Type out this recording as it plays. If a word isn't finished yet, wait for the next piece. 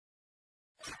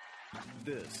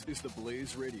This is the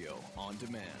Blaze Radio on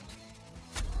demand.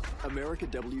 America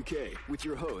WK with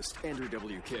your host, Andrew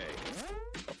WK.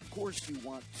 Of course, you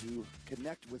want to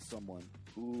connect with someone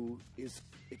who is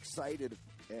excited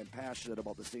and passionate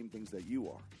about the same things that you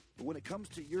are. But when it comes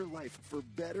to your life, for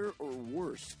better or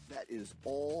worse, that is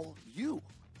all you.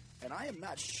 And I am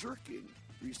not shirking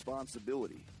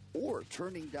responsibility or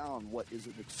turning down what is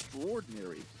an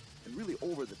extraordinary and really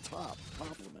over-the-top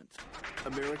compliment.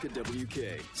 America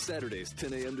WK, Saturdays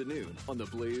 10 a.m. to noon on the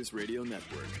Blaze Radio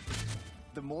Network.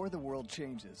 The more the world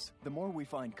changes, the more we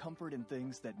find comfort in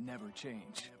things that never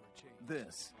change.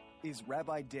 This is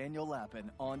Rabbi Daniel Lapin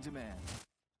On Demand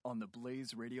on the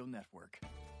Blaze Radio Network.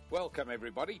 Welcome,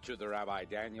 everybody, to the Rabbi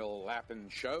Daniel Lapin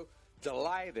Show.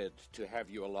 Delighted to have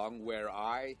you along, where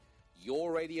I,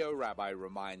 your radio rabbi,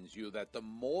 reminds you that the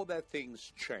more that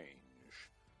things change,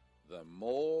 the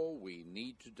more we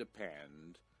need to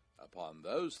depend upon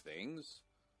those things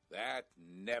that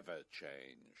never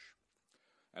change.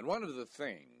 And one of the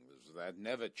things that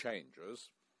never changes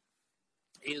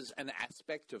is an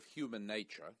aspect of human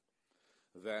nature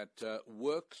that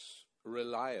works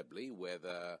reliably,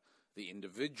 whether the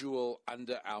individual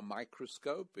under our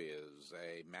microscope is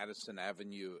a Madison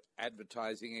Avenue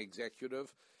advertising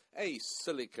executive, a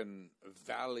Silicon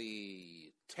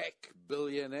Valley tech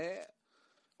billionaire,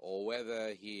 or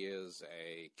whether he is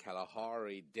a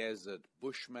Kalahari Desert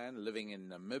bushman living in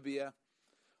Namibia,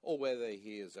 or whether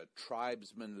he is a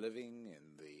tribesman living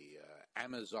in the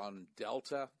Amazon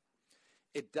Delta.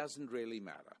 It doesn't really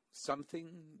matter.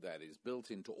 Something that is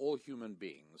built into all human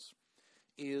beings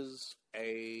is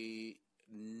a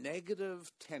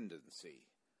negative tendency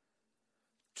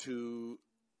to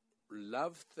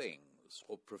love things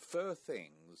or prefer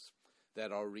things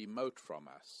that are remote from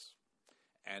us,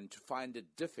 and to find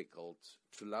it difficult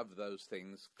to love those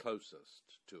things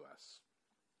closest to us.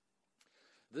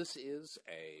 This is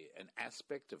an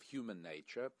aspect of human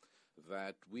nature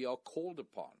that we are called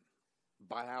upon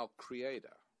by our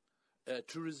Creator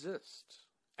to resist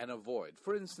and avoid.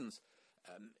 For instance,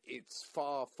 it's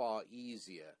far, far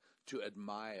easier to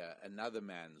admire another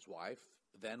man's wife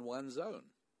than one's own.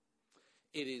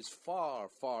 It is far,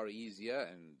 far easier,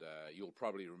 and you'll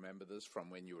probably remember this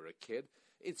from when you were a kid,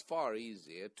 it's far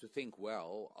easier to think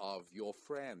well of your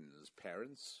friends'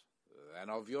 parents than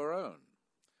of your own.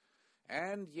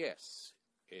 And yes,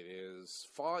 it is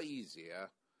far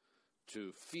easier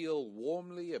to feel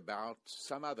warmly about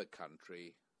some other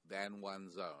country than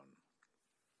one's own.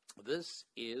 This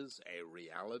is a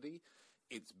reality.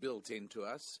 It's built into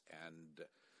us, and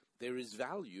there is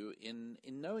value in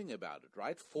knowing about it,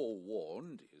 right?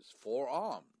 Forewarned is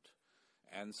forearmed.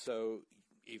 And so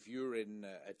if you're in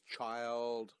a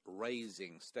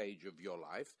child-raising stage of your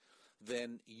life,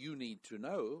 then you need to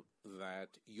know that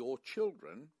your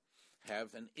children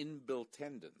have an inbuilt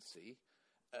tendency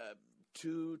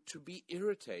to be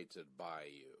irritated by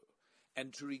you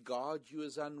and to regard you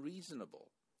as unreasonable,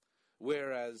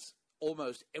 whereas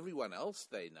almost everyone else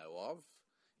they know of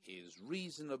is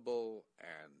reasonable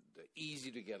and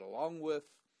easy to get along with.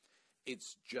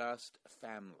 It's just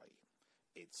family.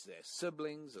 It's their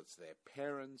siblings, it's their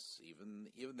parents, even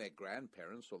their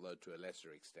grandparents, although to a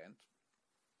lesser extent.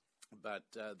 But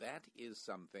that is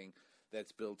something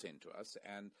that's built into us,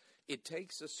 and it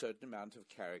takes a certain amount of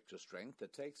character strength,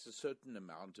 it takes a certain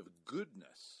amount of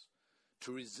goodness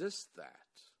to resist that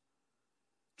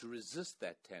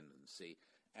tendency,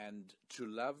 and to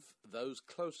love those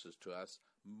closest to us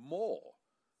more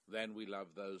than we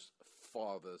love those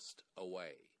farthest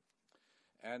away.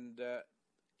 And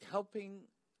helping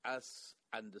us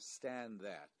understand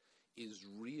that is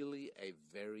really a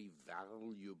very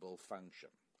valuable function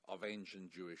of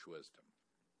ancient Jewish wisdom,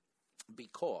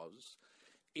 because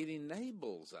it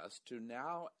enables us to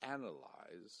now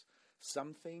analyze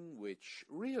something which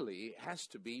really has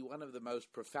to be one of the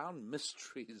most profound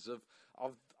mysteries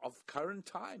of current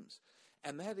times.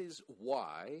 And that is,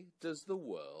 why does the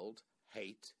world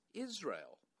hate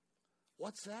Israel?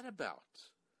 What's that about?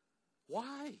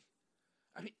 Why?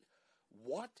 I mean,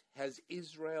 what has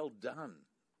Israel done?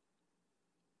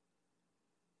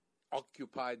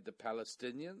 Occupied the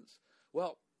Palestinians?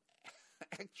 Well,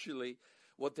 actually,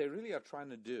 what they really are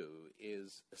trying to do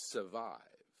is survive.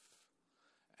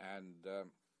 And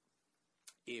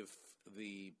if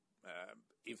the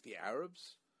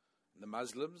Arabs, the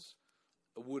Muslims,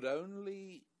 would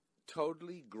only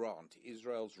totally grant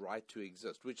Israel's right to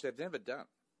exist, which they've never done.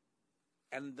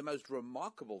 And the most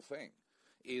remarkable thing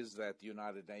is that the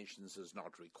United Nations has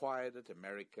not required it.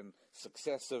 American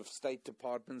successive State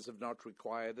Departments have not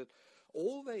required it.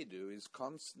 All they do is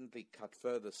constantly cut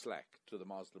further slack to the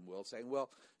Muslim world, saying, well,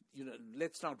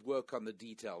 let's not work on the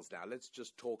details now. Let's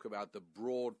just talk about the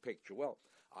broad picture. Well,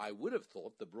 I would have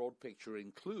thought the broad picture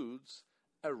includes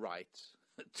a right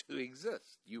to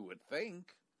exist, you would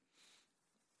think.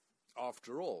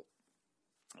 After all,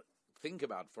 think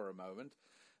about for a moment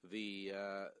the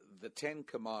 10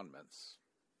 Commandments,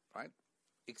 right?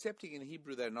 Excepting in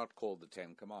Hebrew, they're not called the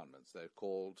 10 Commandments. They're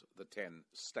called the 10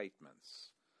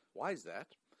 Statements. Why is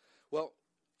that? Well,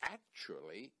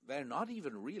 actually, they're not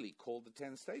even really called the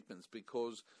 10 Statements,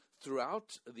 because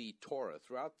throughout the Torah,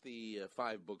 throughout the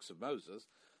 5 books of Moses,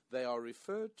 they are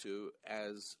referred to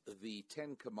as the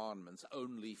 10 Commandments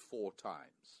only 4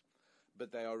 times.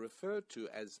 But they are referred to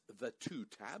as the 2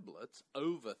 tablets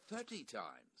over 30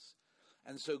 times.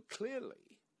 And so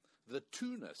clearly, the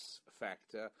two-ness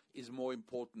factor is more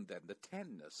important than the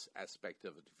 10-ness aspect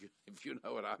of it, if you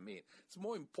know what I mean. It's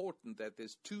more important that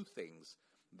there's 2 things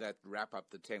that wrap up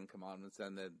the 10 Commandments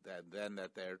than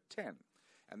that there are 10.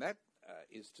 And that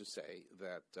is to say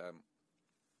that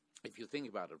if you think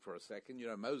about it for a second,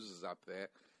 Moses is up there,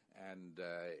 and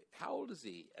how old is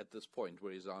he at this point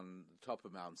where he's on the top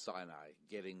of Mount Sinai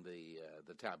getting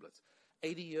the tablets?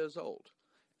 80 years old.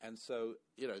 And so,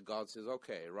 God says,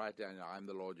 okay, write down, I'm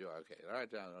the Lord, you're okay. Write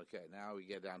down, okay, now we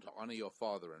get down to honor your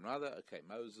father and mother. Okay,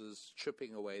 Moses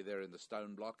chipping away there in the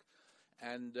stone block.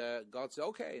 And God says,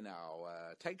 okay, now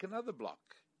take another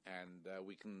block, and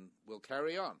we'll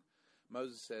carry on.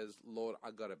 Moses says, Lord,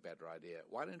 I got a better idea.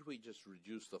 Why don't we just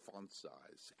reduce the font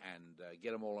size and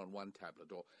get them all on one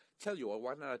tablet? Or tell you what,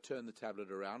 why don't I turn the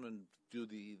tablet around and do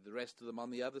the rest of them on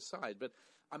the other side? But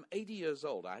I'm 80 years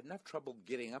old. I had enough trouble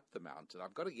getting up the mountain.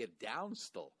 I've got to get down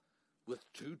still with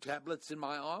 2 tablets in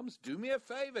my arms. Do me a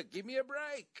favor. Give me a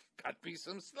break. Cut me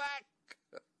some slack.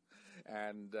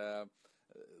 And the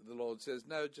Lord says,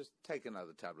 no, just take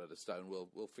another tablet of stone.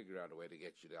 We'll figure out a way to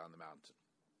get you down the mountain.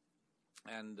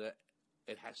 And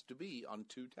it has to be on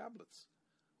 2 tablets.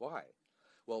 Why?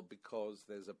 Well, because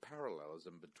there's a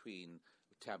parallelism between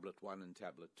Tablet 1 and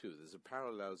Tablet 2. There's a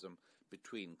parallelism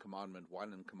between Commandment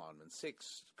 1 and Commandment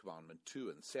 6, Commandment 2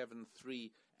 and 7,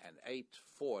 3 and 8,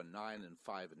 4 and 9, and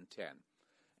 5 and 10.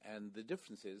 And the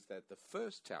difference is that the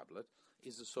first tablet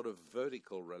is a sort of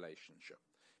vertical relationship.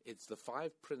 It's the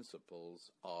 5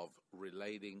 principles of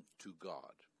relating to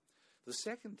God. The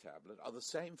second tablet are the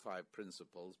same 5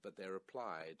 principles, but they're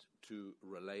applied to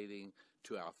relating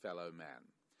to our fellow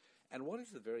man. And what is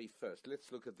the very first?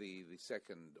 Let's look at the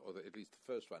second, or at least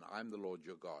the first one. I'm the Lord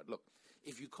your God. Look,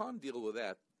 if you can't deal with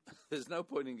that, there's no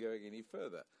point in going any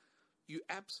further. You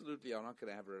absolutely are not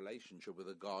going to have a relationship with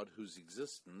a God whose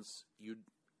existence you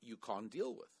can't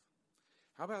deal with.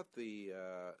 How about the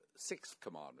 6th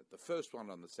commandment, the first one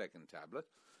on the second tablet?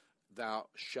 Thou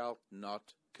shalt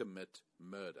not commit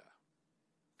murder.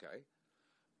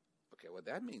 Okay, what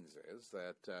that means is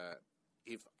that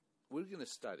if we're going to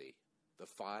study the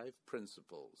 5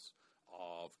 principles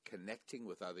of connecting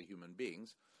with other human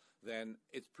beings, then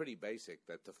it's pretty basic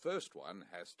that the first one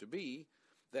has to be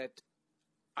that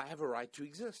I have a right to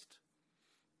exist.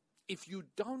 If you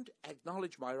don't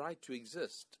acknowledge my right to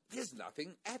exist, there's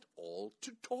nothing at all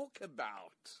to talk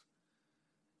about.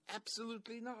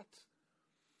 Absolutely not.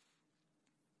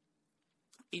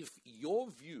 If your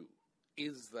view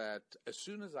is that as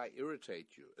soon as I irritate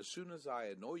you, as soon as I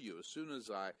annoy you, as soon as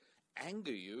I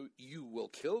anger you, you will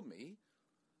kill me,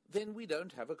 then we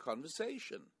don't have a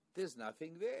conversation. There's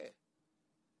nothing there.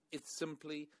 It's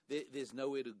simply, there's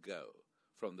nowhere to go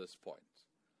from this point.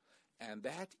 And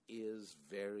that is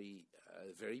very,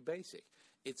 very basic.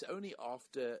 It's only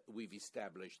after we've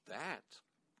established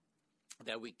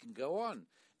that we can go on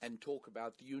and talk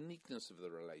about the uniqueness of the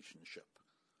relationship.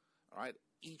 All right?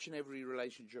 Each and every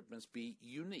relationship must be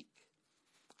unique.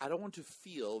 I don't want to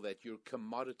feel that you're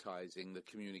commoditizing the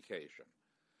communication.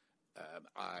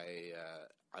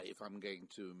 If I'm going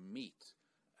to meet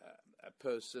a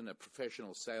person, a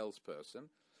professional salesperson,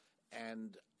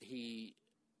 and he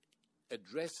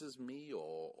addresses me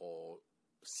or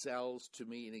sells to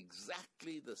me in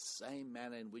exactly the same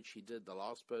manner in which he did the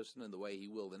last person and the way he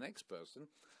will the next person,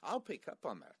 I'll pick up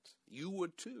on that. You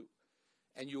would too.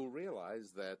 And you'll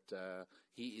realize that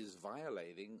he is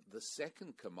violating the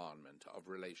second commandment of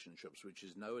relationships, which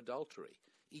is no adultery.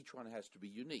 Each one has to be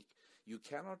unique. You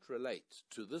cannot relate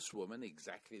to this woman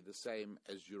exactly the same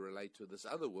as you relate to this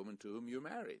other woman to whom you're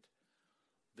married.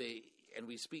 And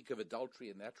we speak of adultery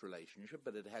in that relationship,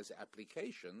 but it has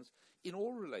applications in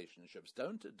all relationships.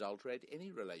 Don't adulterate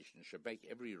any relationship. Make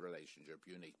every relationship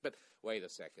unique. But wait a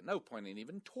second. No point in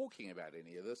even talking about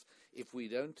any of this if we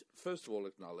don't, first of all,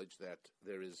 acknowledge that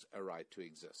there is a right to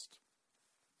exist.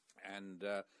 And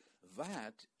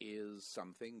that is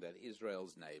something that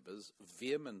Israel's neighbors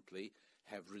vehemently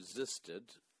have resisted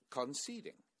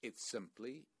conceding. It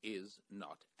simply is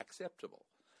not acceptable.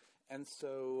 And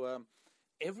so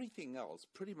everything else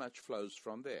pretty much flows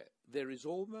from there. There is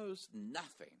almost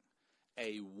nothing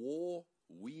a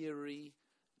war-weary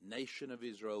nation of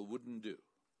Israel wouldn't do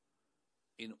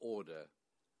in order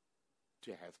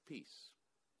to have peace.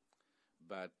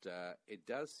 But it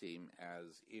does seem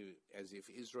as if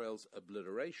Israel's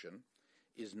obliteration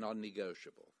is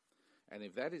non-negotiable. And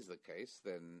if that is the case,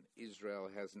 then Israel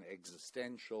has an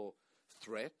existential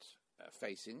threat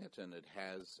facing it, and it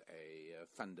has a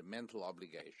fundamental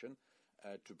obligation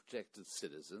to protect its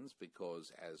citizens,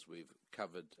 because, as we've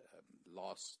covered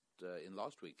in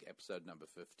last week, episode number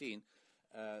 15,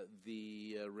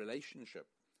 the relationship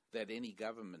that any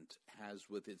government has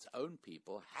with its own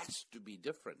people has to be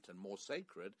different and more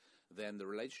sacred than the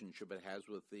relationship it has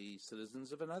with the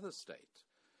citizens of another state.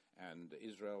 And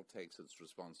Israel takes its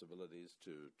responsibilities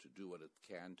to do what it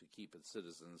can to keep its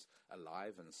citizens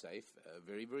alive and safe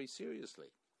very, very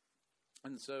seriously.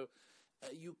 And so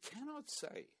you cannot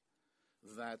say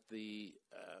that the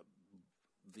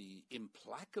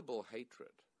implacable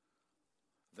hatred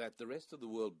that the rest of the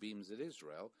world beams at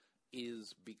Israel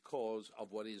is because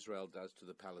of what Israel does to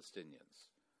the Palestinians.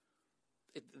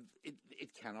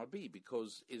 It cannot be,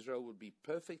 because Israel would be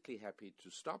perfectly happy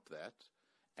to stop that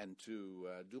and to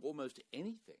do almost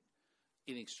anything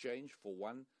in exchange for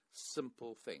one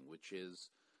simple thing, which is,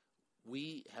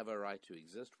 we have a right to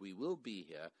exist, we will be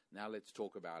here, now let's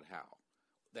talk about how.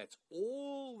 That's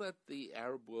all that the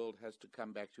Arab world has to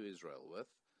come back to Israel with,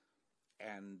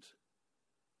 and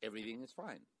everything is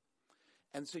fine.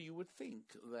 And so you would think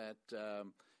that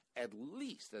at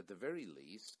the very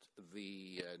least,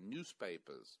 the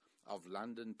newspapers of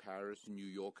London, Paris, New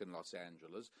York, and Los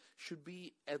Angeles should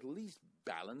be at least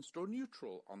balanced or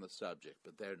neutral on the subject,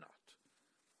 but they're not.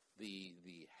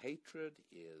 The hatred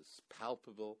is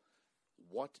palpable.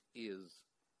 What is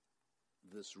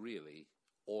this really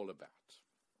all about?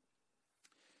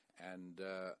 And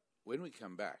when we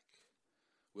come back,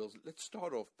 let's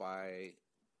start off by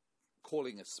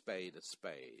calling a spade,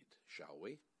 shall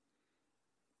we?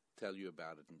 Tell you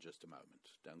about it in just a moment.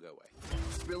 Don't go away.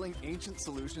 Spilling ancient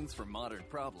solutions for modern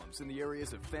problems in the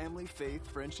areas of family, faith,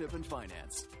 friendship, and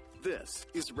finance. This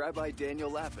is Rabbi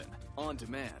Daniel Lapin, on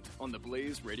demand on the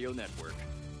Blaze Radio Network.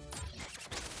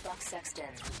 Buck Sexton.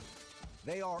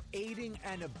 They are aiding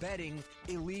and abetting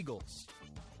illegals.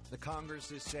 The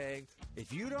Congress is saying,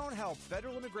 if you don't help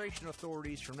federal immigration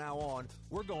authorities from now on,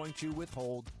 we're going to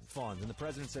withhold funds. And the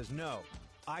president says, no.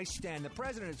 The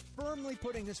president is firmly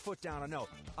putting his foot down on no.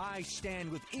 I stand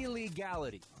with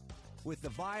illegality, with the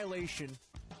violation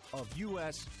of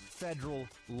U.S. federal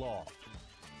law.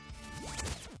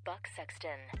 Buck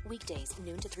Sexton, weekdays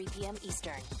noon to 3 p.m.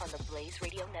 Eastern on the Blaze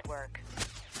Radio Network.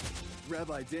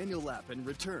 Rabbi Daniel Lapin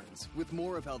returns with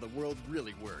more of how the world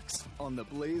really works on the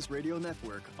Blaze Radio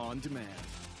Network on demand.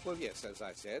 Well, yes, as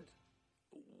I said,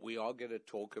 we are going to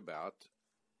talk about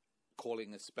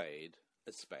calling a spade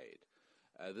a spade.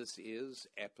 This is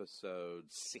episode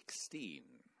 16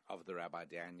 of the Rabbi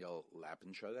Daniel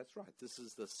Lapin Show. That's right. This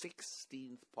is the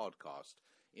 16th podcast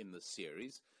in the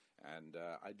series, and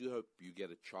I do hope you get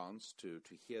a chance to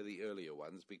hear the earlier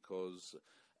ones, because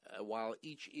while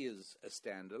each is a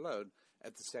standalone,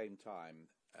 at the same time,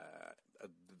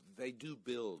 they do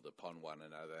build upon one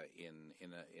another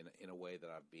in a way that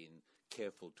I've been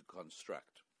careful to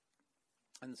construct.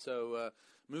 And so,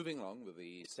 moving along with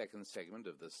the second segment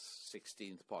of this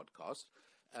 16th podcast,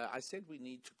 I said we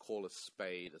need to call a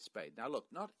spade a spade. Now, look,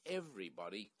 not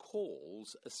everybody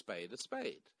calls a spade a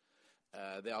spade.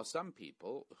 There are some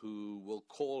people who will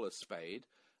call a spade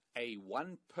a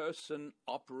one-person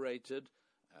operated,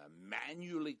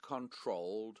 manually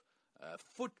controlled,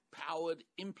 foot-powered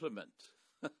implement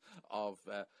of,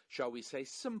 shall we say,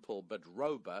 simple but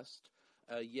robust,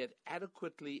 yet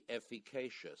adequately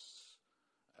efficacious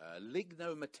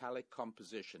lignometallic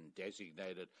composition,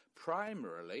 designated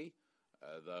primarily,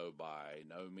 though by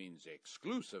no means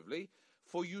exclusively,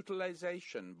 for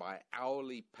utilization by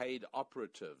hourly paid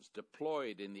operatives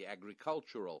deployed in the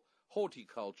agricultural,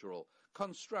 horticultural,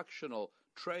 constructional,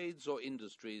 trades or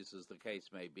industries, as the case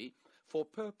may be, for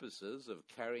purposes of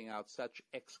carrying out such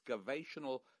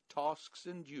excavational tasks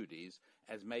and duties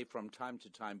as may from time to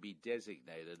time be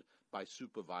designated by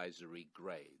supervisory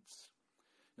grades.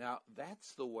 Now,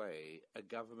 that's the way a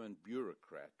government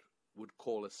bureaucrat would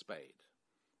call a spade.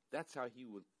 That's how he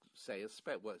would say a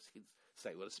spade. He'd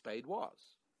say what a spade was.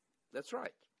 That's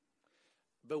right.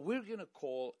 But we're going to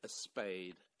call a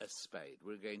spade a spade.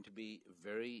 We're going to be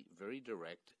very, very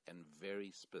direct and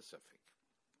very specific.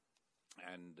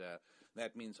 And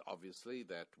That means, obviously,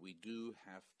 that we do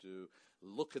have to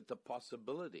look at the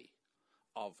possibility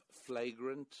of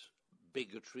flagrant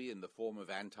bigotry in the form of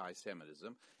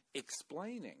anti-Semitism,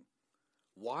 explaining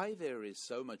why there is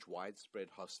so much widespread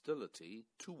hostility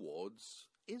towards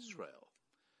Israel.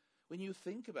 When you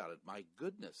think about it, my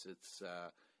goodness, it's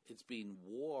been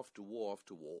war after war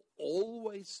after war,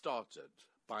 always started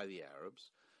by the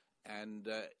Arabs. And,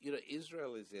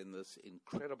 Israel is in this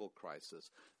incredible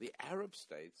crisis. The Arab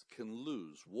states can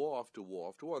lose war after war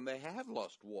after war, and they have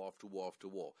lost war after war after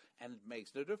war, and it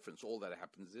makes no difference. All that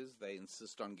happens is they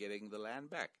insist on getting the land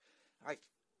back. Like,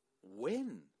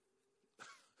 when?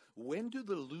 When do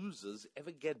the losers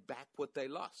ever get back what they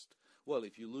lost? Well,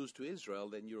 if you lose to Israel,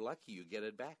 then you're lucky you get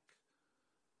it back.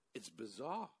 It's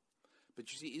bizarre.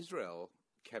 But you see, Israel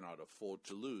cannot afford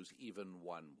to lose even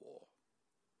one war,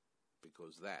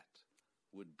 because that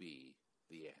would be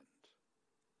the end.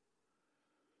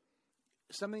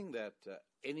 Something that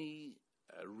any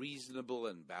reasonable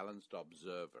and balanced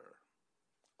observer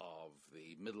of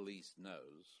the Middle East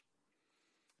knows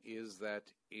is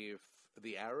that if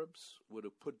the Arabs were to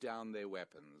put down their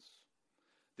weapons,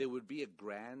 there would be a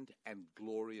grand and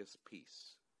glorious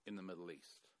peace in the Middle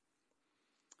East.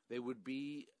 There would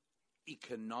be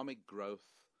economic growth.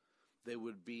 There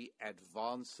would be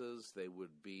advances, there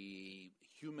would be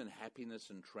human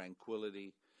happiness and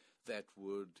tranquility that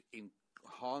would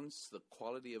enhance the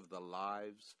quality of the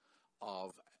lives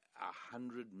of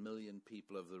 100 million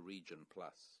people of the region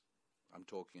plus. I'm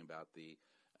talking about the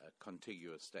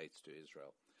contiguous states to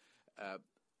Israel.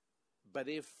 But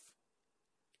if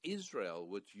Israel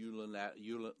would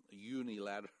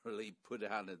unilaterally put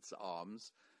down its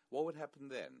arms, what would happen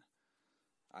then?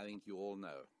 I think you all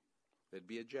know. There'd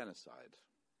be a genocide.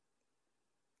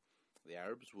 The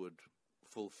Arabs would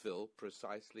fulfill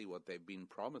precisely what they've been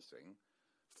promising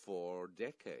for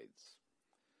decades.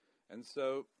 And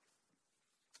so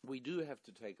we do have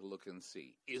to take a look and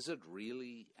see, is it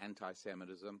really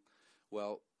anti-Semitism?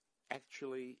 Well,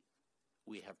 actually,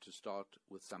 we have to start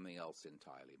with something else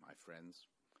entirely, my friends.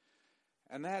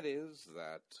 And that is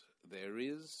that there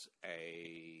is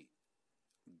a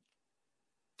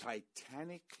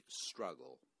titanic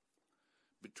struggle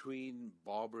between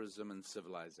barbarism and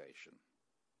civilization.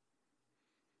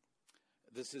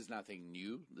 This is nothing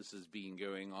new. This has been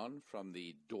going on from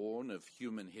the dawn of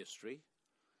human history,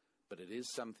 but it is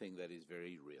something that is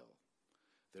very real.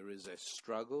 There is a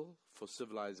struggle for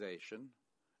civilization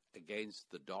against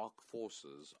the dark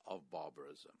forces of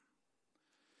barbarism.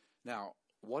 Now,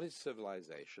 what is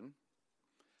civilization?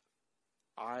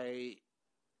 I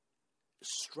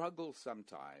struggle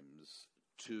sometimes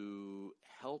to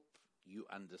help you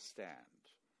understand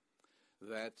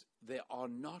that there are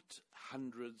not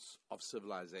hundreds of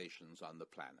civilizations on the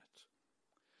planet.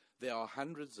 There are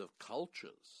hundreds of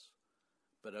cultures,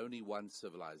 but only one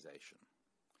civilization.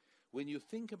 When you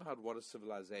think about what a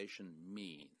civilization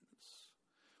means,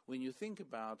 when you think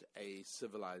about a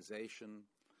civilization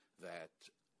that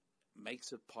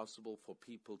makes it possible for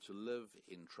people to live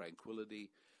in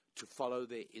tranquility, to follow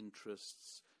their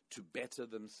interests, to better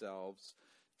themselves,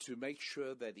 to make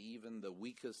sure that even the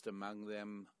weakest among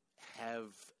them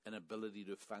have an ability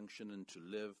to function and to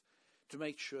live, to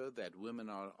make sure that women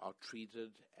are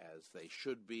treated as they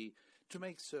should be, to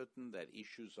make certain that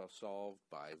issues are solved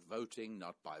by voting,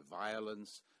 not by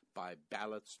violence, by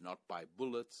ballots, not by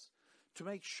bullets, to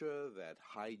make sure that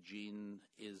hygiene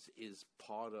is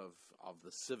part of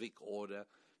the civic order,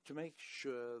 to make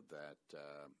sure that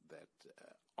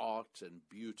art and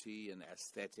beauty and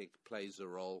aesthetic plays a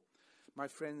role. My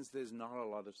friends, there's not a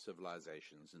lot of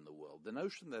civilizations in the world. The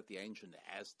notion that the ancient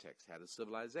Aztecs had a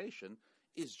civilization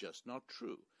is just not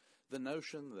true. The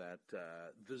notion that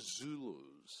the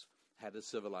Zulus had a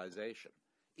civilization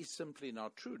is simply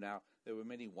not true. Now, there were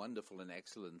many wonderful and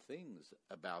excellent things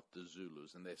about the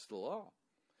Zulus, and there still are.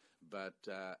 But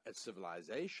a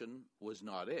civilization was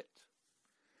not it.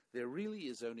 There really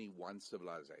is only one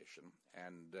civilization,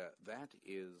 and that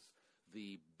is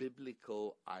the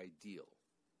biblical ideal,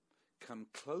 come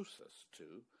closest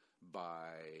to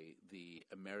by the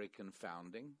American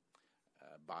founding,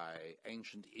 by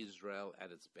ancient Israel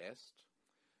at its best,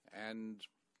 and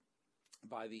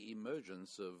by the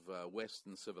emergence of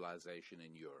Western civilization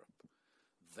in Europe.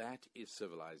 That is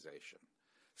civilization.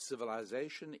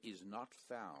 Civilization is not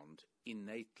found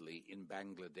innately in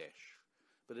Bangladesh,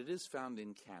 but it is found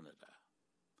in Canada.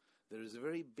 There is a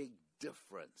very big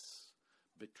difference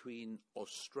between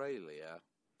Australia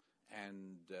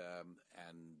and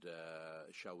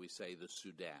shall we say, the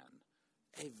Sudan.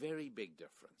 A very big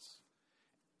difference.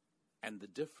 And the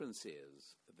difference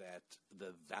is that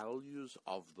the values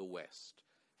of the West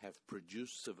have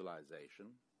produced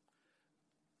civilization,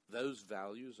 those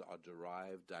values are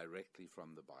derived directly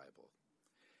from the Bible.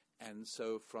 And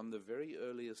so from the very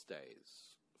earliest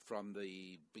days, from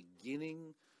the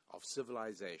beginning of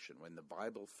civilization, when the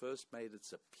Bible first made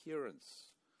its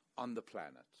appearance on the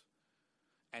planet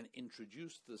and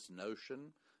introduced this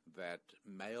notion that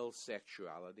male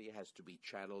sexuality has to be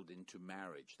channeled into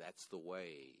marriage. That's the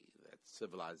way that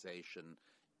civilization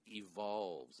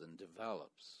evolves and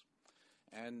develops.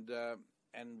 And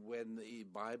when the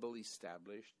Bible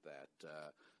established that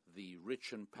the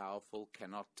rich and powerful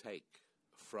cannot take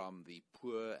from the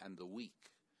poor and the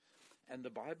weak, and the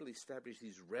Bible established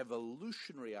these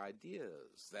revolutionary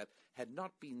ideas that had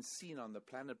not been seen on the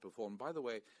planet before. And by the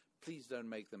way, please don't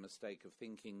make the mistake of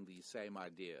thinking the same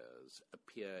ideas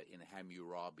appear in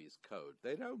Hammurabi's code.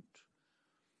 They don't.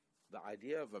 The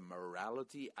idea of a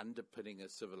morality underpinning a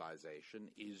civilization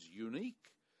is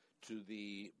unique to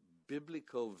the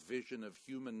biblical vision of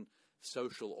human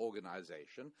social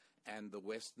organization and the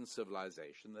Western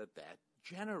civilization that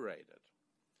generated.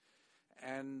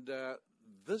 And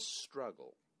this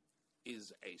struggle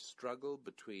is a struggle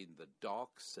between the dark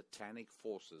satanic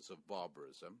forces of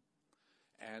barbarism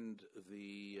and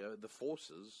the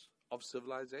forces of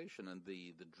civilization and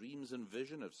the dreams and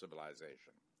vision of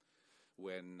civilization.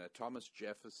 When Thomas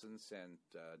Jefferson sent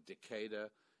Decatur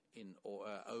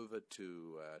over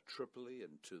to Tripoli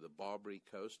and to the Barbary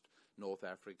coast, North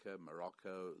Africa,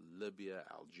 Morocco, Libya,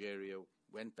 Algeria,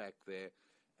 went back there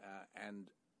and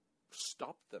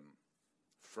stopped them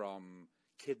from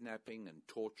kidnapping and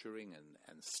torturing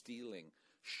and stealing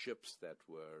ships that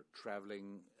were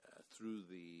traveling through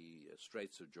the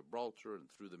Straits of Gibraltar and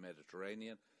through the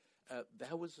Mediterranean.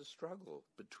 That was a struggle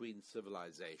between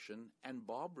civilization and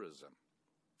barbarism.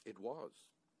 It was.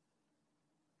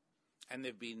 And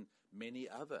there have been many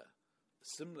other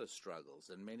similar struggles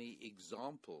and many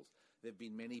examples. There have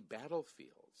been many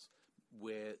battlefields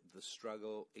where the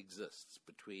struggle exists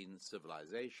between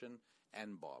civilization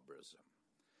and barbarism.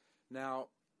 Now,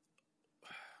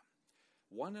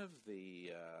 one of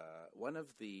the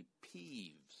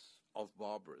peeves of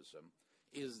barbarism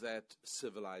is that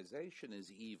civilization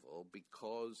is evil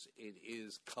because it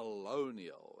is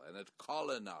colonial and it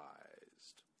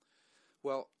colonized.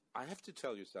 Well, I have to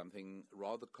tell you something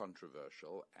rather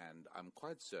controversial, and I'm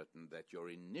quite certain that your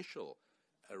initial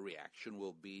reaction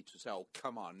will be to say, oh,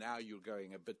 come on, now you're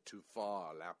going a bit too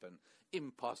far, Lappin,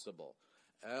 impossible.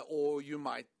 Or you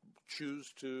might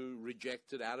choose to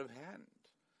reject it out of hand.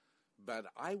 But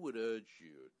I would urge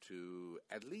you to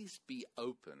at least be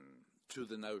open to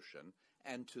the notion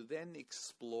and to then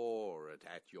explore it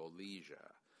at your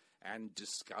leisure and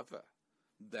discover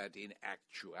that in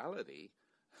actuality,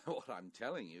 what I'm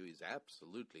telling you is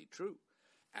absolutely true.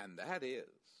 And that is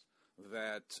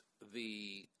that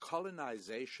the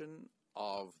colonization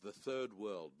of the Third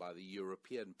World by the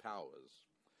European powers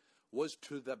was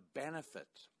to the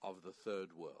benefit of the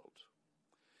Third World.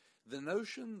 The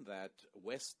notion that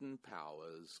Western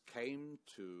powers came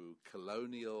to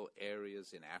colonial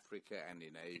areas in Africa and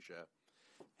in Asia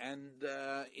and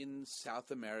in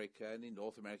South America and in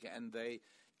North America, and they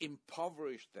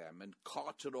impoverished them and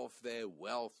carted off their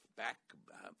wealth back.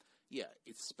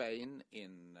 It's Spain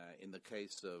in the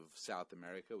case of South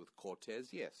America with Cortez.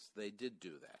 Yes, they did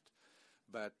do that.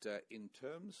 But in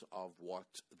terms of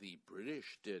what the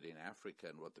British did in Africa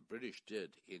and what the British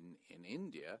did in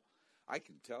India, I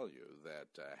can tell you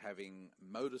that having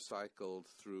motorcycled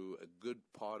through a good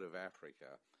part of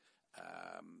Africa,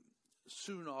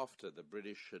 soon after the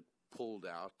British had pulled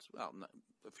out,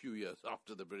 a few years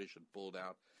after the British had pulled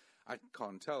out, I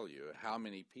can't tell you how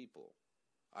many people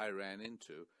I ran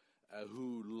into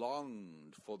who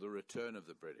longed for the return of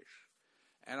the British.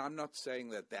 And I'm not saying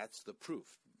that that's the proof.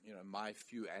 My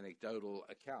few anecdotal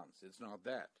accounts. It's not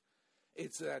that.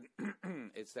 It's that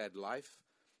it's that life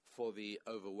for the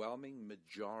overwhelming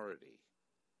majority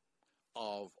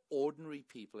of ordinary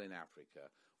people in Africa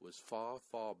was far,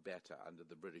 far better under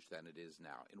the British than it is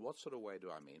now. In what sort of way do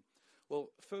I mean? Well,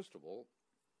 first of all,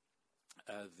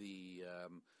 the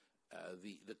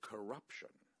corruption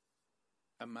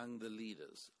among the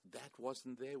leaders, that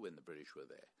wasn't there when the British were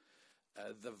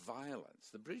there. The violence.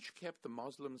 The British kept the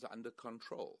Muslims under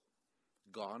control.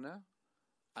 Ghana,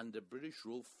 under British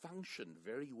rule, functioned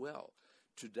very well.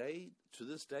 Today, to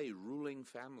this day, ruling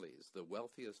families, the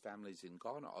wealthiest families in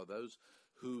Ghana, are those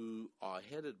who are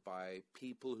headed by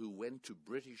people who went to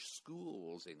British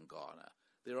schools in Ghana.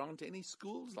 There aren't any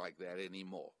schools like that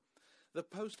anymore. The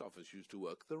post office used to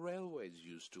work. The railways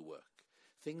used to work.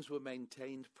 Things were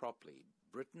maintained properly.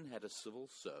 Britain had a civil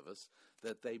service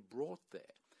that they brought there.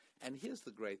 And here's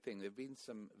the great thing. There have been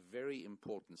some very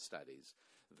important studies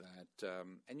that,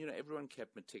 and everyone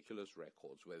kept meticulous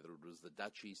records, whether it was the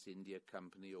Dutch East India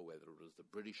Company or whether it was the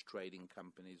British trading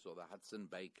companies or the Hudson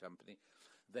Bay Company.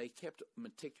 They kept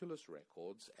meticulous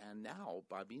records, and now,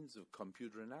 by means of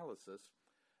computer analysis,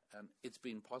 it's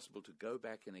been possible to go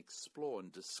back and explore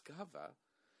and discover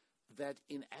that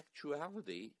in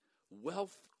actuality,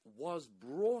 wealth was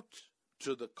brought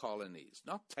to the colonies,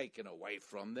 not taken away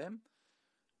from them.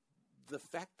 The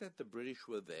fact that the British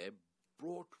were there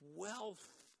brought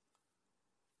wealth.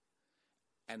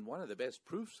 And one of the best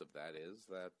proofs of that is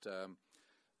that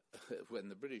when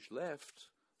the British left,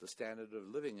 the standard of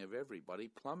living of everybody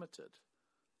plummeted.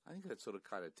 I think that sort of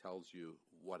kind of tells you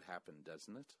what happened,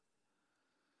 doesn't it?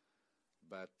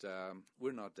 But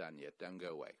we're not done yet. Don't go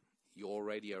away. Your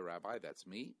radio rabbi, that's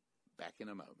me, back in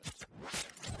a moment.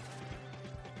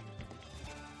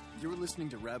 You're listening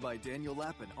to Rabbi Daniel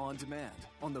Lapin on demand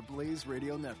on the Blaze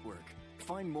Radio Network.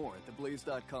 Find more at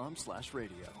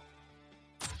theblaze.com/radio.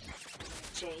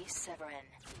 Jay Severin.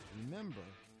 Remember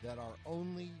that our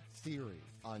only theory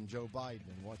on Joe Biden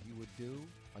and what he would do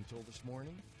until this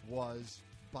morning was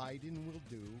Biden will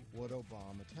do what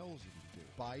Obama tells him to do.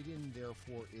 Biden,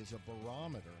 therefore, is a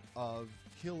barometer of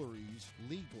Hillary's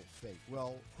legal fate.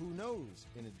 Well, who knows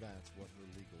in advance what her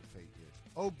legal fate is?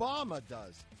 Obama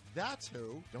does. That's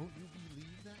who. Don't you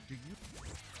believe that? Do you?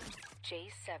 Jay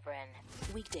Severin.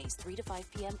 Weekdays 3 to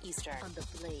 5 p.m. Eastern on the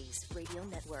Blaze Radio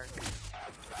Network.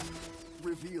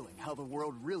 Revealing how the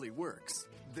world really works.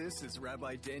 This is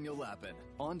Rabbi Daniel Lapin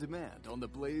on demand on the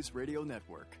Blaze Radio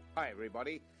Network. Hi,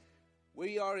 everybody.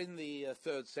 We are in the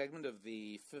third segment of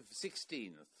the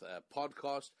 16th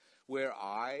podcast where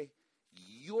I,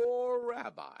 your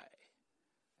rabbi,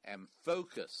 am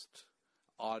focused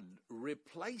on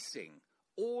replacing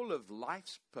all of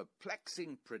life's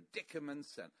perplexing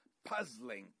predicaments and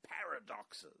puzzling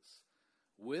paradoxes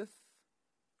with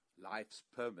life's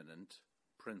permanent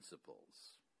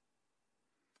principles.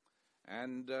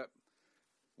 And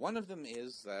one of them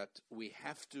is that we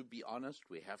have to be honest,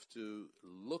 we have to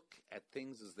look at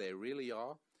things as they really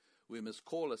are. We must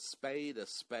call a spade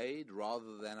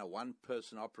rather than a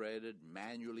one-person operated,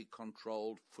 manually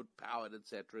controlled, foot-powered,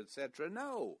 etc., etc.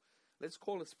 No, let's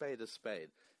call a spade.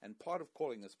 And part of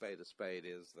calling a spade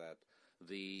is that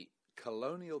the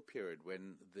colonial period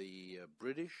when the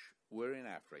British were in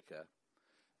Africa,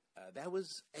 that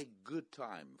was a good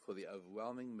time for the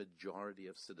overwhelming majority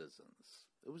of citizens.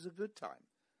 It was a good time.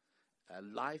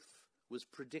 Life was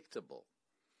predictable,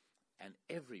 and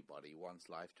everybody wants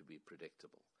life to be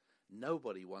predictable.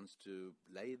 Nobody wants to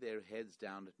lay their heads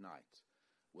down at night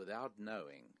without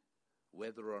knowing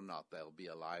whether or not they'll be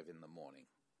alive in the morning.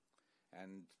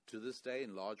 And to this day,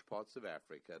 in large parts of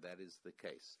Africa, that is the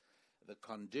case. The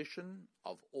condition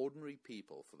of ordinary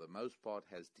people, for the most part,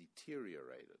 has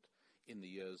deteriorated in the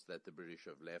years that the British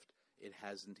have left. It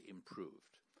hasn't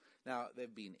improved. Now, there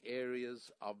have been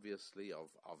areas, obviously, of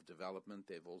development.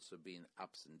 There have also been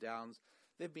ups and downs.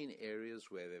 There have been areas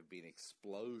where there have been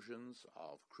explosions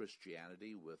of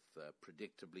Christianity with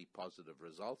predictably positive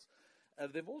results. There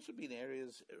have also been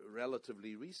areas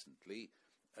relatively recently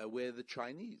where the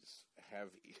Chinese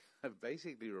have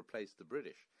basically replaced the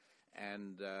British.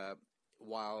 And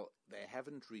while they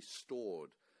haven't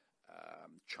restored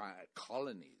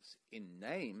colonies in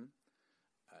name,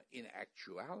 in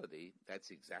actuality, that's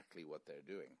exactly what they're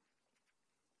doing.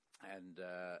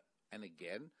 And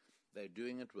again, they're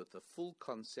doing it with the full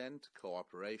consent,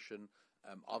 cooperation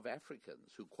of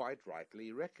Africans who quite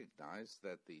rightly recognize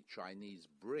that the Chinese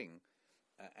bring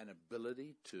an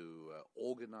ability to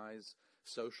organize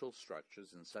social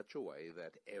structures in such a way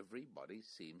that everybody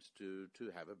seems to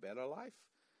have a better life.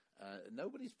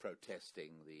 Nobody's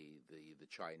protesting the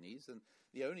Chinese, and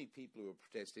the only people who were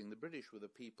protesting the British were the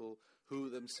people who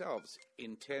themselves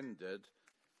intended,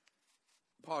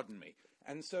 pardon me.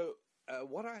 And so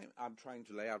what I'm trying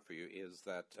to lay out for you is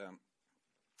that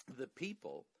the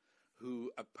people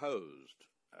who opposed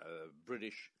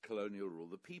British colonial rule,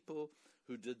 the people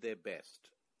who did their best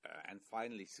and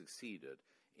finally succeeded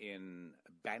in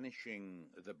banishing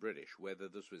the British, whether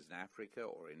this was in Africa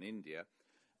or in India,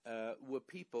 were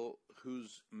people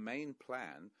whose main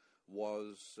plan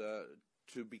was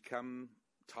to become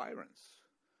tyrants.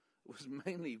 It was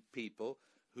mainly people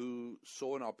who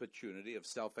saw an opportunity of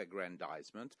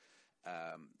self-aggrandizement,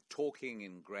 talking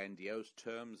in grandiose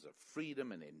terms of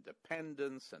freedom and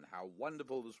independence and how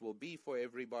wonderful this will be for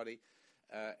everybody.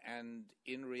 And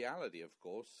in reality, of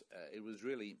course, it was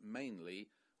really mainly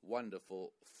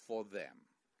wonderful for them.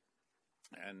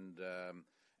 And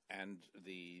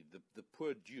the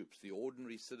poor dupes, the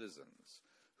ordinary citizens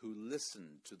who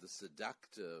listened to the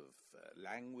seductive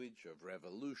language of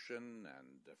revolution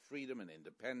and freedom and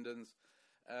independence,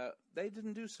 they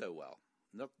didn't do so well,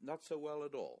 not so well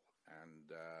at all.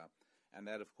 And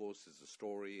that, of course, is a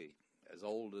story as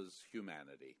old as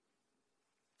humanity.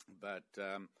 But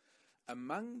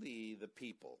among the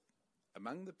people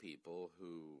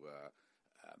who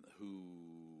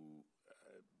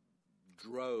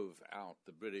drove out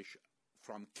the British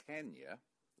from Kenya,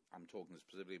 I'm talking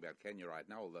specifically about Kenya right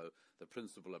now, although the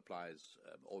principle applies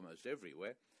almost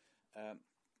everywhere,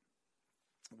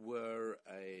 were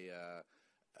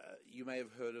you may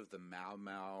have heard of the Mau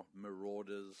Mau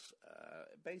marauders.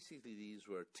 Basically, these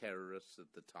were terrorists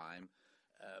at the time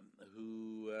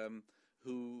who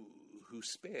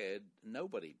spared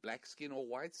nobody, black skin or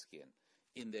white skin,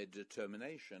 in their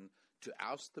determination to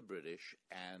oust the British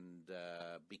and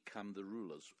become the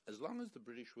rulers. As long as the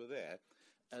British were there,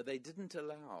 they didn't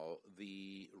allow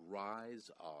the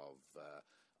rise of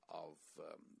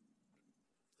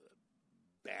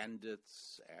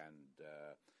bandits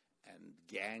and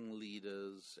gang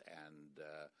leaders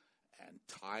and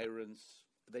tyrants.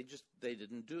 They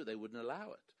didn't do it. They wouldn't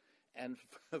allow it. And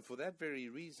for that very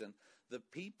reason, the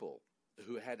people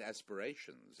who had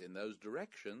aspirations in those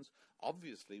directions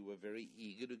obviously were very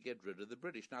eager to get rid of the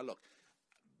British. Now, look,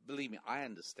 believe me, I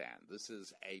understand. This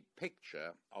is a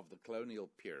picture of the colonial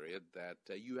period that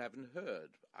you haven't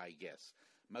heard, I guess,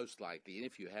 most likely. And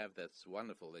if you have, that's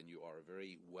wonderful. Then you are a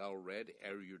very well-read,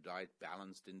 erudite,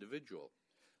 balanced individual.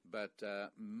 But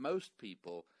most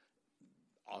people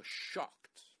are shocked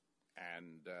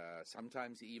and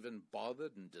sometimes even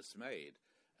bothered and dismayed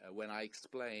when I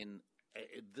explain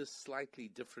this slightly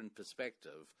different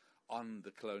perspective on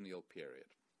the colonial period.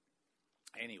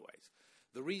 Anyways,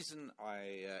 the reason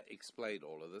I explained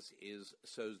all of this is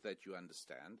so that you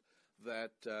understand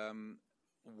that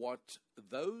what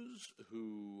those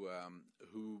who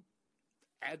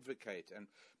advocate and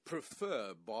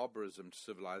prefer barbarism to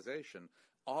civilization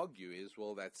argue is,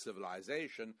 well, that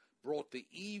civilization brought the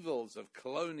evils of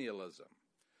colonialism.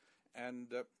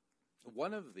 And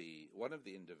one of the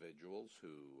individuals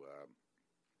who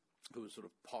was sort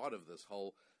of part of this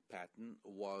whole pattern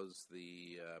was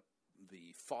the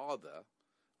father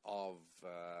of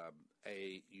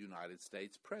a United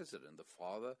States president. The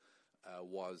father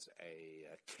was a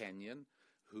Kenyan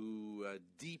who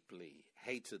deeply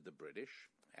hated the British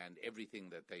and everything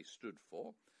that they stood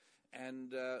for,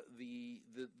 and the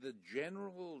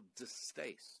general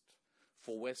distaste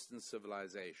for Western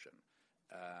civilization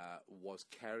was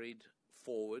carried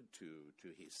forward to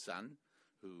his son,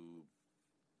 who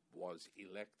was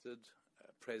elected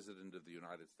President of the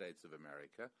United States of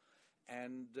America.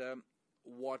 And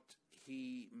what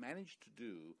he managed to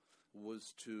do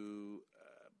was to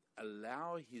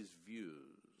allow his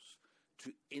views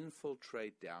to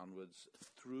infiltrate downwards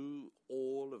through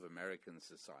all of American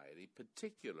society,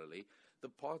 particularly the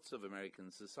parts of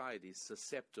American society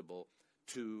susceptible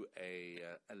to a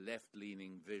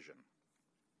left-leaning vision.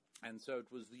 And so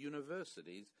it was the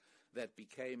universities that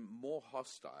became more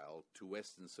hostile to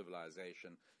Western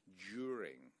civilization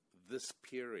during this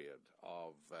period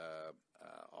of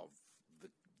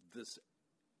this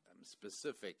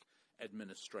specific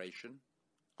administration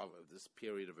of this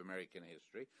period of American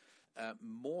history,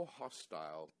 more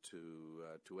hostile to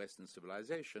Western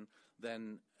civilization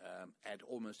than at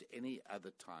almost any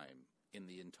other time in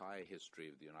the entire history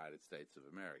of the United States of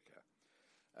America.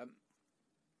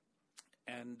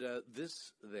 And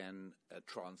this then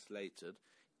translated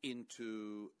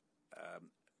into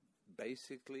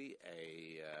basically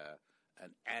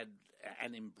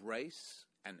an embrace,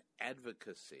 an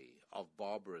advocacy of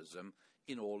barbarism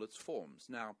in all its forms.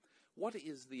 Now, what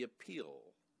is the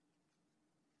appeal?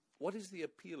 What is the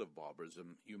appeal of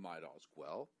barbarism, you might ask?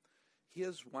 Well,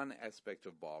 here's one aspect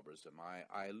of barbarism.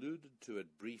 I alluded to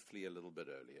it briefly a little bit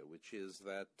earlier, which is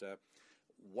that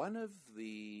one of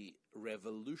the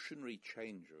revolutionary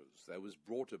changes that was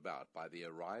brought about by the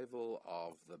arrival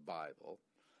of the Bible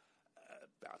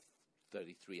about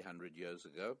 3,300 years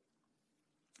ago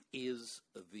is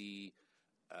the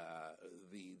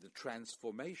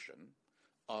transformation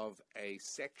of a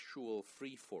sexual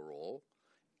free-for-all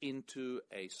into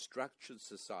a structured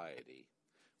society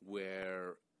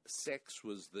where sex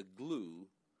was the glue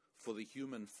for the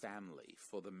human family,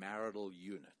 for the marital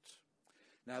unit.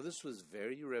 Now, this was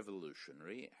very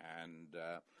revolutionary and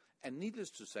needless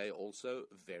to say, also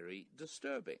very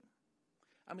disturbing.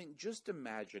 I mean, just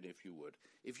imagine, if you would,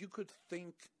 if you could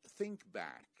think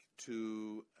back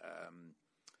to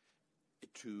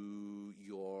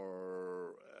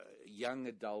your young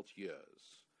adult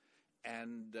years,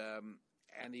 and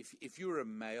And if you're a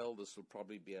male, this will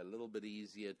probably be a little bit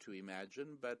easier to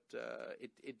imagine, but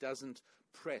it doesn't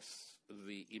press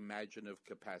the imaginative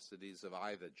capacities of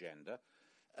either gender.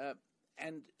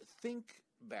 And think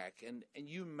back, and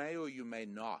you may or you may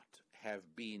not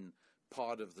have been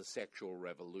part of the sexual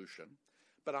revolution,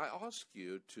 but I ask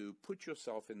you to put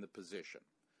yourself in the position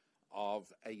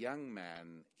of a young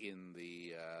man in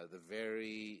the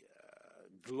very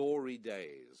glory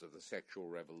days of the sexual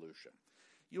revolution.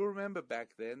 You'll remember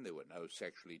back then there were no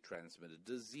sexually transmitted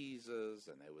diseases,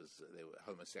 and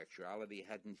homosexuality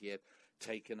hadn't yet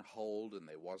taken hold, and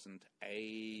there wasn't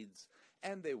AIDS,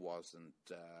 and there wasn't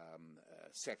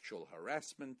sexual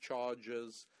harassment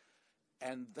charges.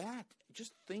 And that,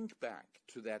 just think back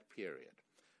to that period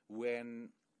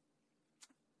when,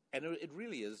 and it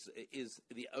really is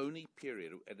the only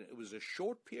period, and it was a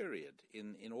short period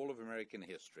in all of American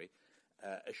history,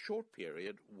 a short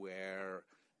period where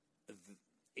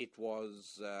it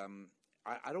was,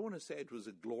 I don't want to say it was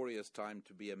a glorious time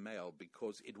to be a male,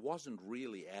 because it wasn't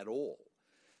really at all,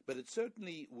 but it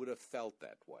certainly would have felt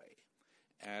that way.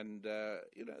 And, the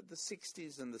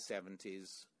 60s and the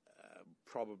 70s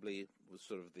probably was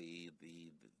sort of the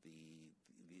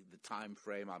time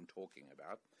frame I'm talking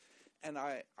about. And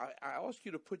I ask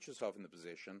you to put yourself in the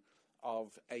position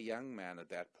of a young man at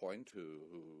that point who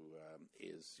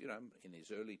is, in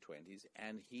his early 20s,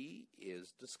 and he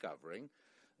is discovering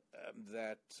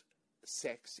that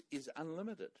sex is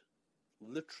unlimited.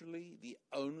 Literally, the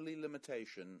only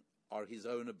limitation are his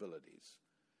own abilities.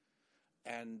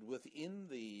 And within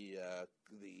the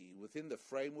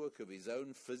framework of his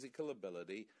own physical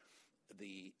ability,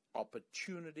 the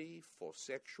opportunity for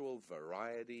sexual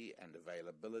variety and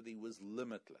availability was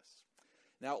limitless.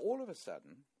 Now, all of a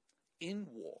sudden, in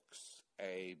walks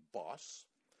a boss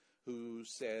who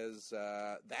says,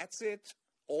 that's it,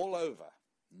 all over.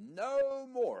 No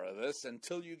more of this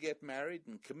until you get married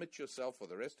and commit yourself for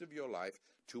the rest of your life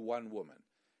to one woman.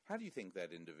 How do you think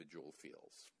that individual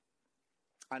feels?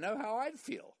 I know how I'd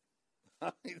feel.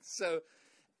 So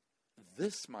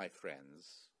this, my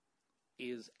friends,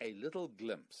 is a little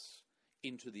glimpse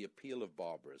into the appeal of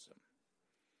barbarism.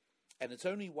 And it's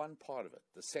only one part of it.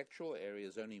 The sexual area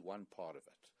is only one part of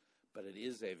it, but it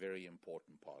is a very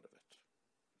important part of it.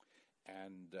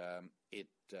 And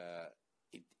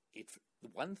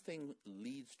one thing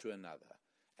leads to another,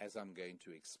 as I'm going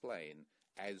to explain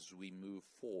as we move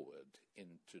forward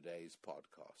in today's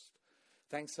podcast.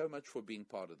 Thanks so much for being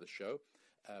part of the show.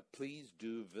 Please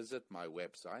do visit my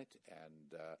website,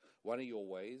 and one of your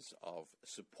ways of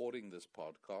supporting this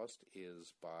podcast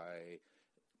is by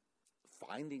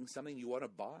finding something you want to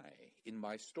buy in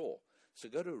my store. So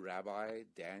go to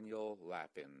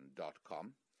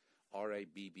RabbiDanielLapin.com,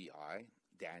 R-A-B-B-I,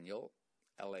 Daniel,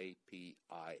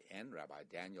 L-A-P-I-N,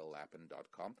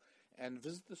 RabbiDanielLapin.com, and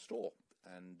visit the store,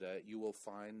 and you will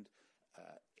find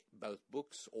both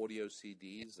books, audio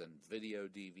CDs, and video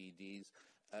DVDs,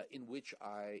 in which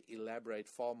I elaborate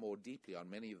far more deeply on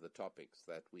many of the topics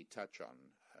that we touch on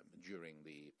during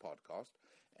the podcast,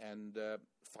 and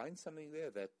find something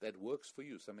there that works for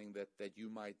you, something that you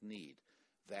might need.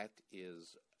 That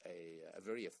is a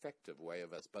very effective way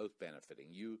of us both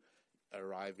benefiting. You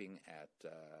arriving at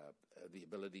the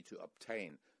ability to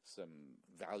obtain some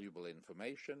valuable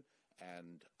information,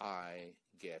 and I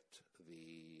get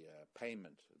the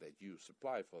payment that you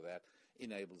supply for that,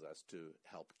 enables us to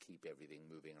help keep everything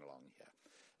moving along here.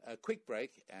 A quick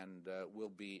break, and we'll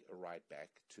be right back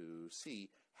to see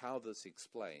how this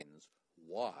explains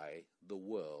why the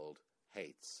world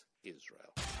hates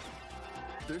Israel.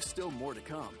 There's still more to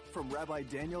come from Rabbi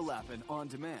Daniel Lapin On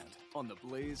Demand on the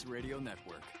Blaze Radio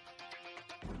Network.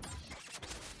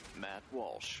 Matt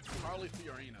Walsh. Carly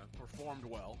Fiorina performed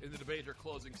well. In the debate, her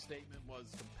closing statement was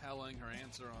compelling. Her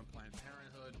answer on Planned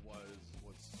Parenthood was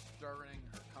stirring.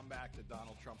 Her comeback to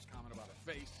Donald Trump's comment about her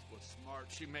face was smart.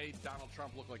 She made Donald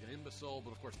Trump look like an imbecile,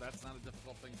 but of course that's not a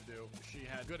difficult thing to do. She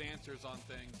had good answers on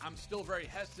things. I'm still very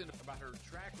hesitant about her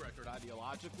track record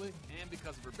ideologically and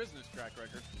because of her business track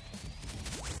record.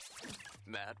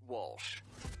 Matt Walsh.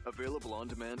 Available on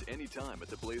demand anytime at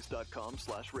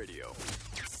theblaze.com/radio.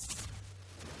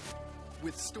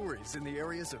 With stories in the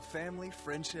areas of family,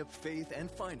 friendship, faith,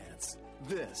 and finance,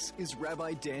 this is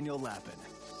Rabbi Daniel Lapin.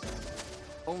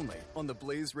 Only on the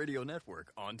Blaze Radio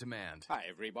Network on demand. Hi,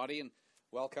 everybody, and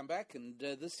welcome back. And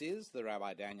this is the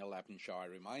Rabbi Daniel Lapin Show. I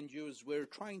remind you, as we're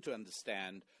trying to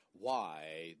understand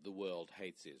why the world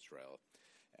hates Israel.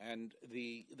 And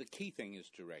the key thing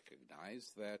is to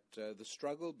recognize that the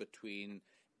struggle between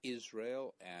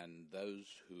Israel and those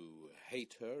who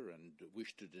hate her and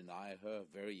wish to deny her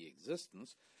very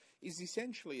existence is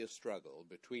essentially a struggle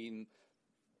between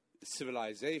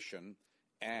civilization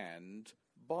and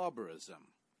barbarism.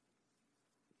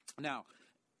 Now,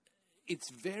 it's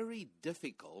very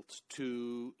difficult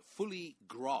to fully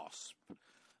grasp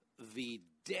the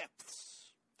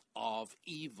depths of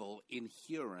evil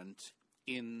inherent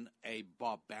in a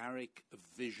barbaric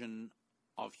vision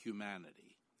of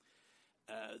humanity.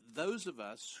 Those of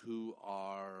us who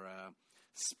are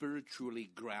spiritually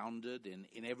grounded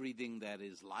in everything that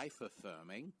is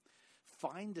life-affirming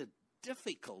find it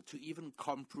difficult to even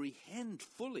comprehend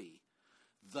fully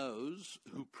those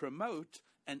who promote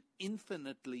an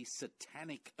infinitely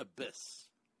satanic abyss.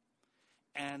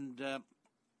 And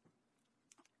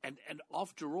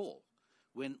after all,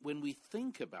 when we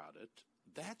think about it,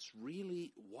 that's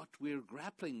really what we're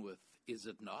grappling with, is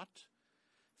it not?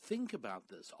 Think about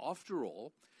this. After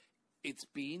all, it's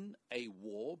been a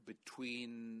war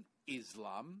between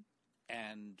Islam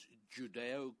and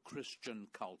Judeo-Christian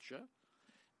culture.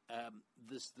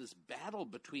 This battle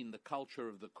between the culture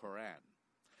of the Quran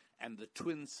and the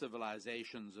twin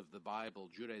civilizations of the Bible,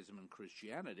 Judaism and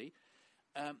Christianity,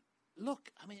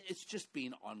 look, I mean, it's just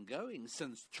been ongoing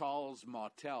since Charles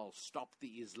Martel stopped the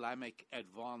Islamic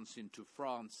advance into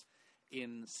France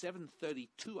in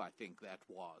 732, I think that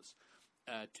was,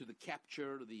 to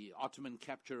the Ottoman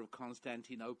capture of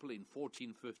Constantinople in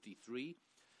 1453,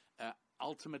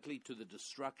 ultimately to the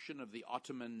destruction of the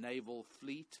Ottoman naval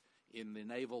fleet in the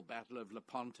naval battle of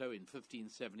Lepanto in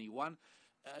 1571,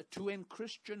 to when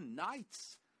Christian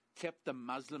knights kept the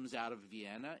Muslims out of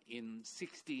Vienna in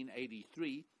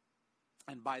 1683.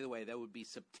 And by the way, that would be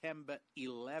September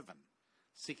 11,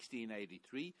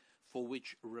 1683, for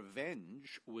which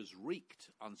revenge was wreaked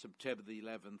on September the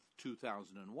 11th,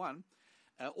 2001,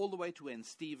 all the way to when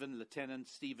Lieutenant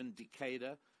Stephen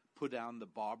Decatur put down the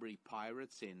Barbary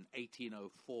pirates in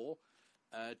 1804,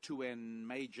 to when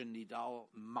Major Nidal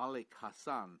Malik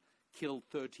Hassan killed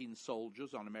 13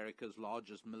 soldiers on America's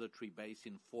largest military base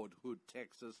in Fort Hood,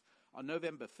 Texas, on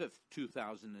November 5th,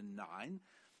 2009.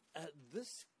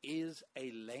 This is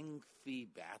a lengthy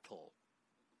battle.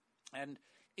 And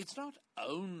it's not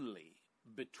only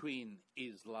between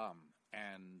Islam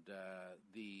and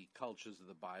the cultures of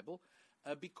the Bible,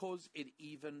 because it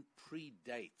even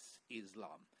predates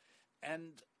Islam.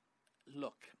 And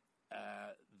look,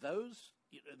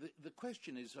 the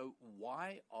question is,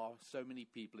 why are so many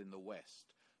people in the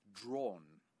West drawn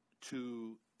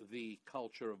to the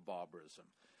culture of barbarism?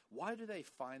 Why do they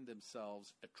find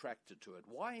themselves attracted to it?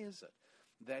 Why is it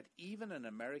that even an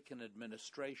American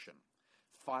administration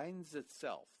finds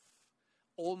itself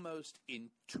almost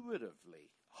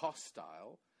intuitively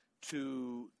hostile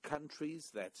to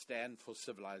countries that stand for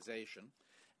civilization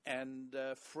and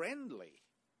friendly,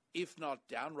 if not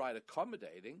downright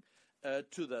accommodating,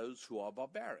 to those who are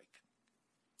barbaric?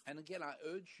 And again, I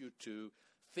urge you to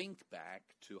think back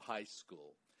to high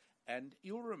school. And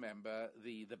you'll remember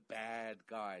the bad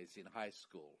guys in high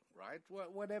school, right?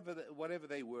 Whatever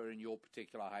they were in your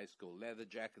particular high school, leather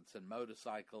jackets and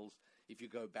motorcycles, if you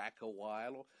go back a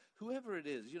while, or whoever it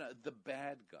is, the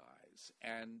bad guys,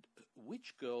 and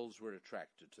which girls were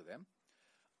attracted to them.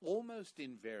 Almost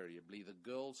invariably, the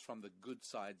girls from the good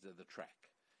sides of the track.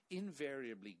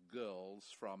 Invariably,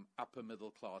 girls from upper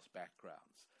middle class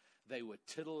backgrounds. They were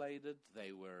titillated,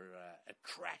 they were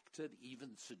attracted,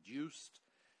 even seduced.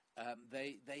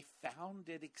 They found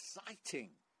it exciting.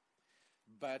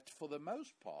 But for the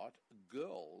most part,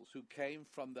 girls who came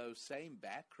from those same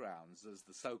backgrounds as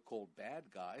the so-called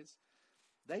bad guys,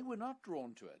 they were not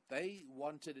drawn to it. They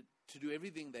wanted to do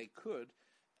everything they could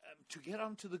to get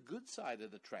onto the good side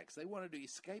of the tracks. They wanted to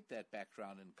escape that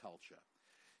background and culture.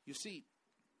 You see,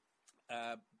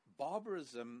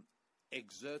 barbarism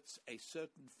exerts a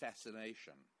certain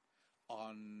fascination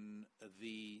on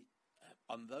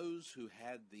those who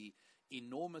had the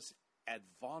enormous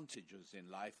advantages in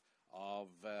life of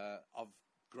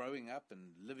growing up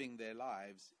and living their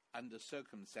lives under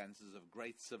circumstances of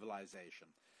great civilization.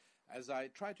 As I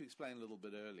tried to explain a little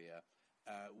bit earlier,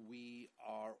 we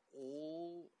are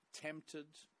all tempted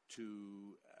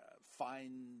to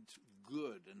find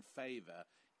good and favor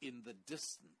in the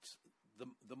distant.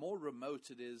 The more remote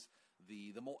it is,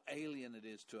 the more alien it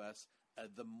is to us,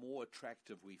 the more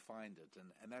attractive we find it.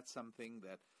 And that's something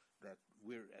that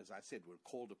we're, as I said, we're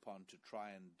called upon to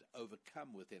try and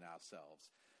overcome within ourselves.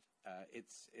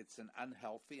 It's an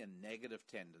unhealthy and negative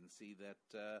tendency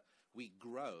that we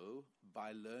grow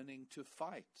by learning to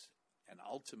fight and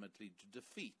ultimately to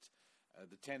defeat.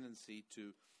 The tendency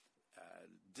to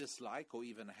dislike or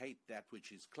even hate that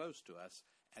which is close to us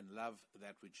and love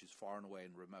that which is far and away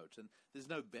and remote. And there's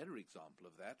no better example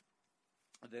of that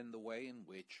than the way in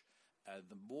which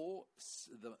the more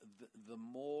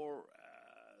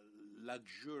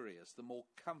luxurious, the more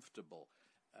comfortable,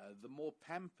 the more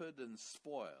pampered and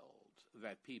spoiled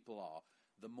that people are,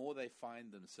 the more they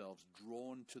find themselves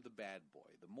drawn to the bad boy,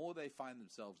 the more they find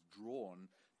themselves drawn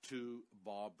to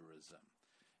barbarism.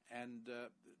 And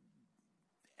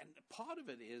part of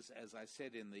it is, as I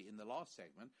said in the last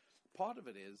segment, part of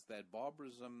it is that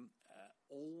barbarism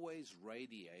always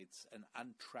radiates an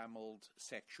untrammeled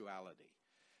sexuality.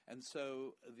 And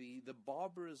so the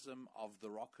barbarism of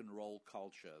the rock and roll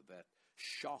culture that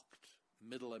shocked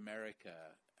middle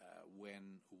America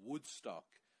when Woodstock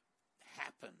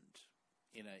happened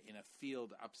in a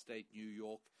field upstate New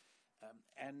York,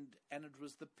 and it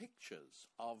was the pictures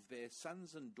of their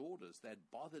sons and daughters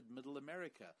that bothered middle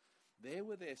America. There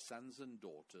were their sons and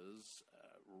daughters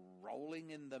rolling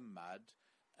in the mud,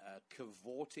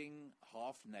 cavorting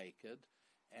half naked,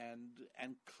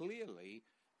 and clearly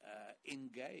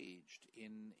engaged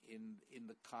in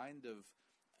the kind of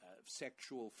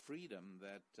sexual freedom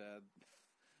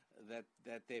that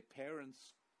their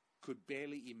parents could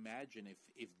barely imagine,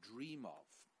 if dream of.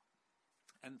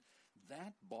 And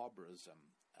that barbarism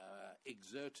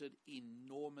exerted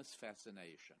enormous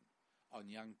fascination on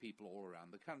young people all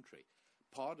around the country.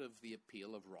 Part of the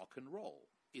appeal of rock and roll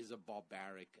is a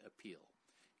barbaric appeal,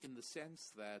 in the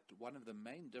sense that one of the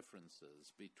main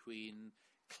differences between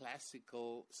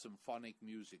classical symphonic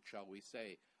music, shall we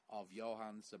say, of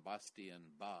Johann Sebastian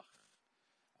Bach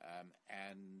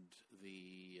and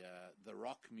the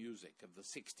rock music of the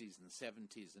 60s and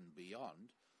 70s and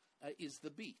beyond is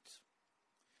the beat.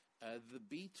 The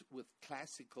beat with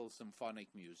classical symphonic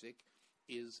music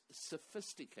is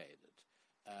sophisticated.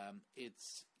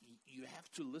 You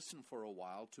have to listen for a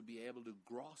while to be able to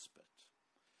grasp it.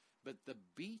 But the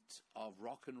beat of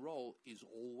rock and roll is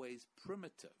always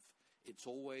primitive. It's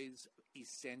always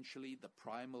essentially the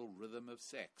primal rhythm of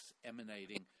sex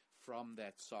emanating from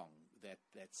that song, that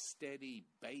steady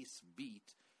bass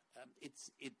beat.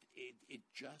 It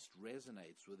just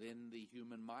resonates within the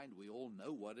human mind. We all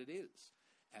know what it is.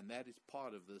 And that is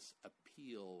part of this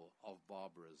appeal of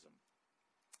barbarism.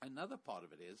 Another part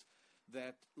of it is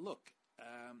that, look,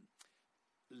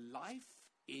 life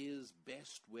is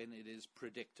best when it is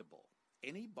predictable.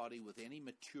 Anybody with any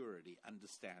maturity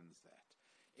understands that.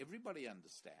 Everybody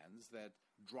understands that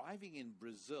driving in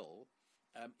Brazil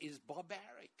is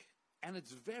barbaric. And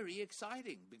it's very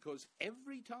exciting because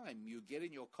every time you get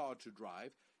in your car to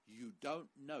drive, you don't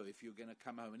know if you're going to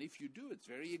come home. And if you do, it's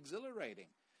very exhilarating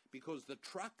because the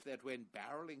truck that went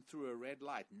barreling through a red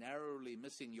light, narrowly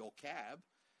missing your cab,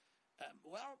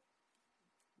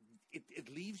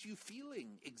 it leaves you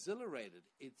feeling exhilarated.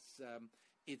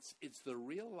 It's the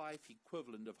real-life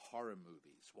equivalent of horror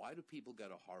movies. Why do people go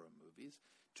to horror movies?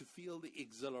 To feel the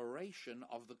exhilaration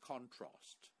of the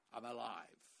contrast. I'm alive.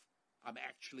 I'm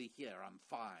actually here. I'm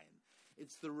fine.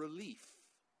 It's the relief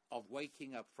of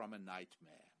waking up from a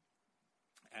nightmare.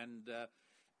 And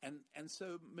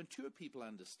so mature people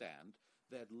understand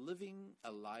that living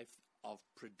a life of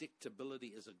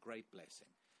predictability is a great blessing.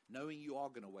 Knowing you are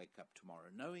going to wake up tomorrow,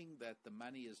 knowing that the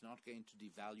money is not going to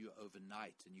devalue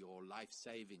overnight and your life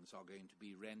savings are going to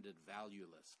be rendered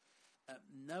valueless,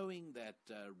 knowing that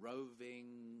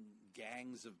roving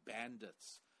gangs of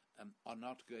bandits are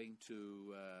not going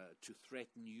to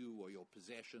threaten you or your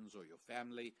possessions or your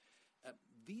family.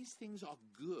 These things are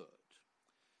good.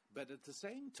 But at the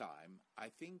same time, I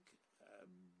think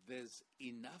there's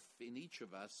enough in each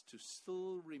of us to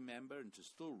still remember and to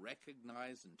still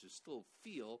recognize and to still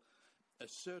feel a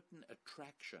certain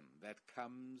attraction that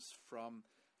comes from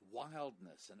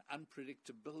wildness and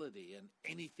unpredictability, and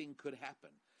anything could happen.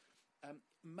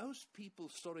 Most people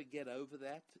sort of get over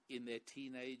that in their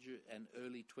teenage and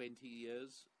early 20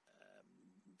 years.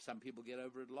 Some people get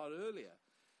over it a lot earlier.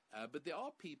 But there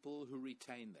are people who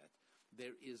retain that.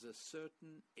 There is a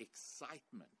certain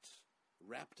excitement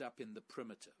wrapped up in the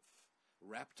primitive,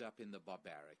 wrapped up in the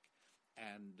barbaric.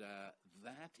 And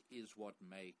that is what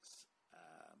makes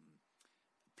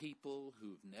people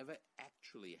who've never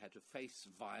actually had to face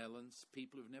violence,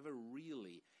 people who've never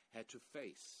really had to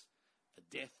face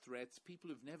death threats, people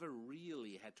who've never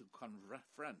really had to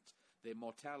confront their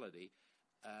mortality,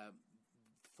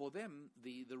 for them,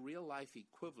 the real-life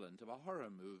equivalent of a horror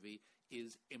movie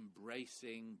is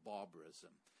embracing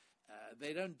barbarism.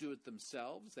 They don't do it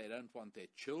themselves. They don't want their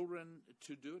children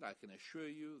to do it. I can assure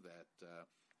you that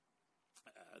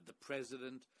the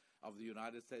President of the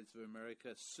United States of America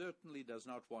certainly does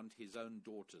not want his own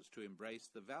daughters to embrace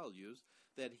the values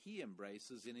that he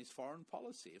embraces in his foreign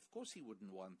policy. Of course he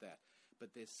wouldn't want that.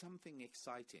 But there's something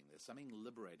exciting, there's something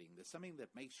liberating, there's something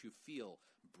that makes you feel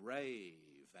brave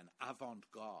and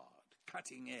avant-garde,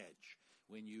 cutting edge,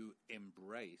 when you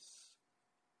embrace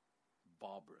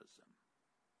barbarism.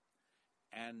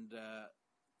 And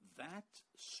that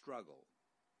struggle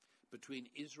between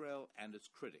Israel and its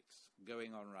critics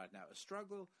going on right now, a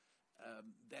struggle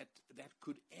that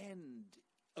could end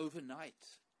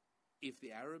overnight if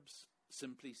the Arabs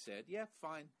simply said, yeah,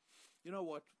 fine, you know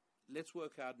what, let's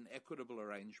work out an equitable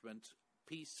arrangement,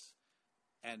 peace,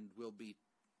 and we'll be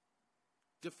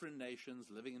different nations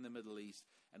living in the Middle East,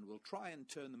 and we'll try and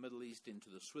turn the Middle East into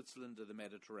the Switzerland of the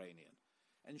Mediterranean.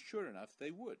 And sure enough,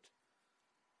 they would.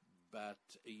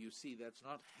 But you see, that's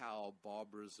not how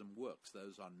barbarism works.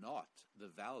 Those are not the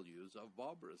values of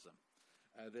barbarism.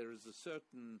 There is a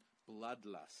certain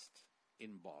bloodlust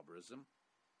in barbarism,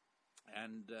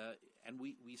 and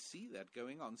we see that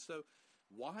going on. So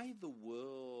why the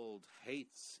world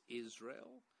hates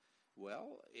Israel?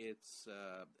 Well, it's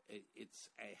a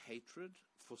hatred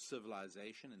for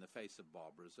civilization in the face of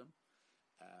barbarism.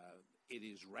 It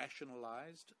is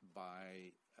rationalized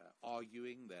by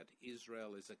arguing that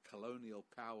Israel is a colonial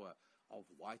power of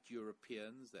white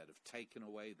Europeans that have taken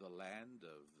away the land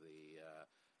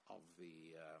of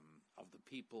the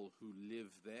people who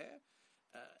live there,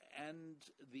 and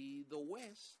the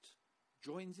West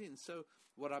joins in. So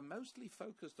what I'm mostly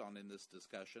focused on in this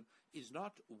discussion is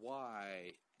not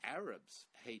why Arabs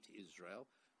hate Israel,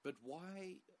 but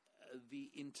why the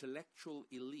intellectual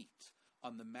elite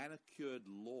on the manicured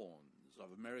lawns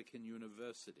of American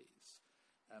universities,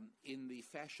 in the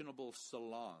fashionable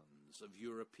salons of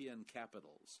European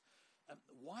capitals,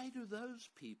 why do those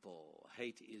people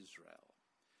hate Israel?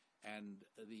 And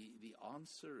the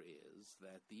answer is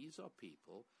that these are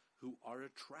people who are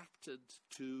attracted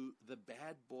to the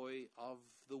bad boy of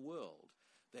the world.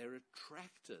 They're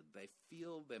attracted, they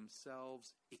feel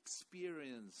themselves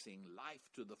experiencing life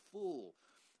to the full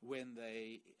when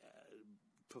they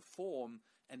perform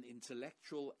an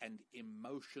intellectual and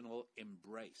emotional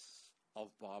embrace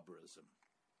of barbarism.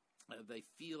 They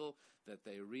feel that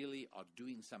they really are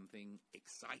doing something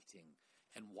exciting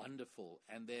and wonderful,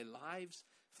 and their lives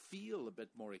feel a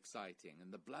bit more exciting,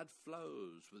 and the blood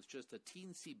flows with just a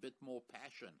teensy bit more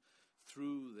passion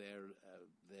through their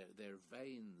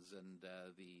veins, and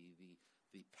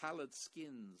the pallid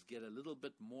skins get a little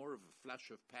bit more of a flush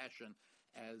of passion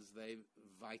as they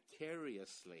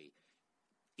vicariously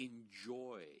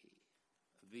enjoy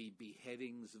the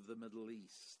beheadings of the Middle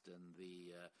East and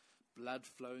the blood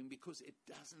flowing, because it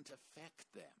doesn't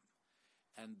affect them.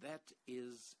 And that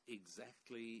is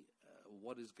exactly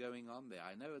what is going on there.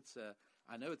 I know it's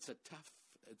a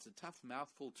tough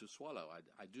mouthful to swallow.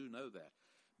 I do know that,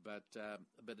 but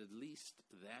at least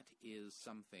that is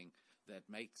something that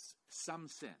makes some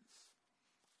sense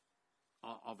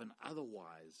of an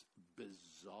otherwise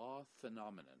bizarre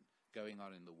phenomenon going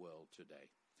on in the world today.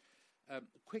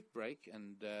 Quick break,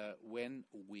 and when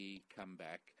we come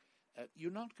back,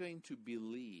 you're not going to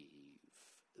believe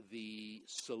the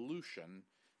solution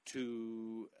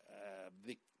to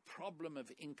the problem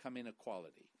of income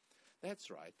inequality.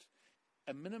 That's right.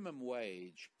 A minimum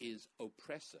wage is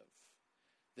oppressive.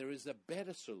 There is a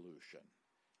better solution.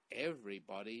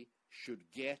 Everybody should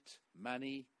get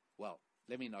money. Well,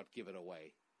 let me not give it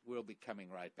away. We'll be coming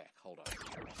right back. Hold on.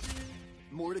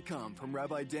 More to come from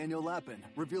Rabbi Daniel Lapin,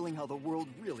 revealing how the world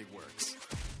really works.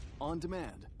 On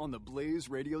demand on the Blaze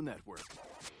Radio Network.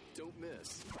 Don't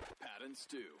miss Pat and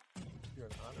Stu. You're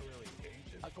an honorary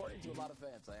agent. According to a lot of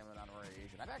fans, I am an honorary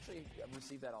Asian. I've actually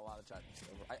received that a lot of times.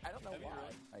 I don't know why.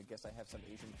 Really? I guess I have some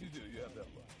Asian features. You do. You have that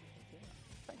look. Yeah.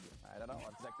 Thank you. I don't know. Is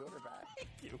that good or bad? Thank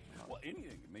you. Well,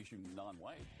 anything that makes you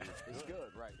non-white is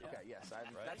good. Right. Yeah. Okay. Yes. Right?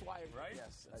 That's why. Right.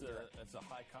 Yes. It's a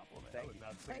high compliment. Thank I would you.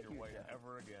 not say your way Jeffrey.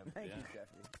 ever again. Thank you,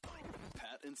 Jeffrey.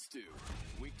 Pat and Stu,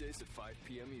 weekdays at 5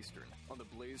 p.m. Eastern on the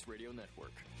Blaze Radio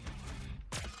Network.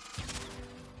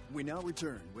 We now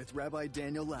return with Rabbi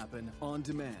Daniel Lapin on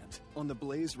demand on the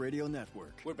Blaze Radio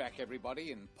Network. We're back,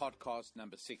 everybody, in podcast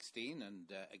number 16.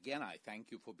 And again, I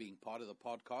thank you for being part of the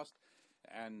podcast.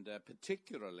 And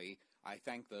particularly, I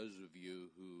thank those of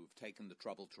you who've taken the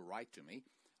trouble to write to me.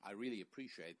 I really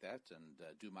appreciate that and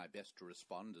do my best to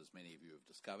respond, as many of you have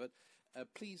discovered.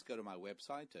 Please go to my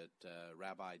website at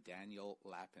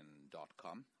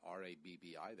rabbidaniellapin.com,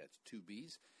 R-A-B-B-I, that's 2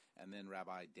 B's, and then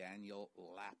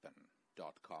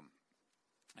rabbidaniellapin.com.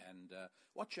 And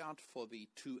watch out for the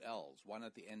 2 L's, one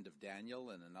at the end of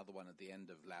Daniel and another one at the end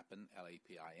of Lapin,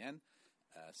 L-A-P-I-N.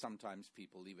 Sometimes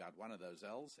people leave out one of those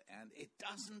L's, and it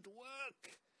doesn't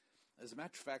work. As a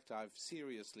matter of fact, I've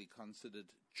seriously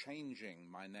considered changing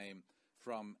my name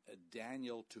from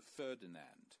Daniel to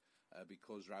Ferdinand,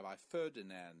 because Rabbi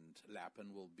Ferdinand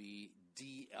Lapin will be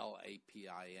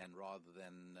D-L-A-P-I-N rather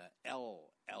than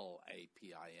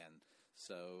L-L-A-P-I-N.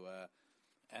 So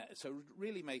So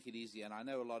really make it easy, and I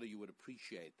know a lot of you would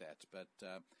appreciate that, but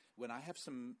when I have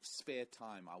some spare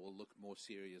time, I will look more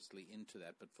seriously into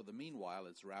that. But for the meanwhile,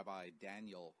 it's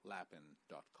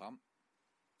RabbiDanielLapin.com,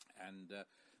 and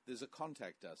there's a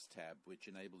Contact Us tab, which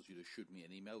enables you to shoot me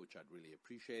an email, which I'd really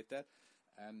appreciate that.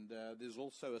 And there's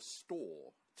also a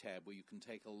Store tab where you can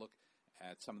take a look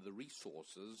at some of the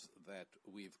resources that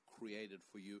we've created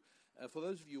for you. For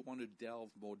those of you who want to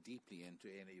delve more deeply into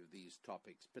any of these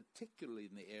topics, particularly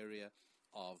in the area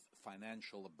of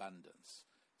financial abundance.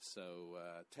 So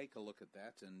take a look at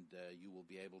that, and you will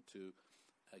be able to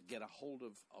get a hold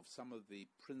of some of the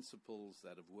principles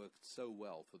that have worked so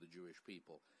well for the Jewish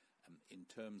people in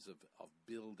terms of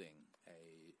building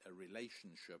a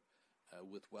relationship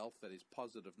with wealth that is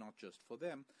positive not just for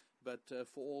them, but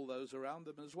for all those around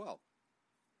them as well.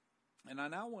 And I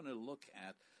now want to look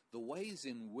at the ways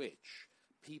in which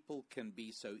people can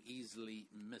be so easily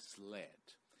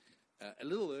misled. A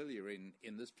little earlier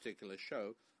in this particular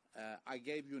show, I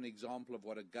gave you an example of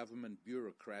what a government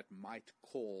bureaucrat might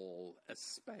call a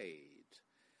spade.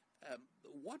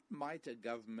 What might a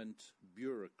government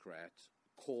bureaucrat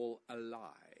call a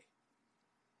lie?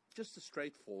 Just a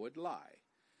straightforward lie.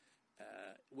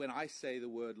 When I say the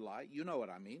word lie, you know what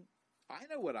I mean. I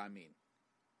know what I mean.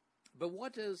 But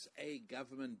what does a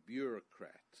government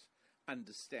bureaucrat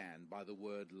understand by the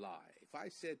word lie? If I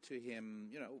said to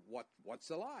him, what's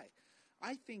a lie?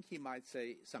 I think he might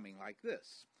say something like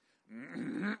this.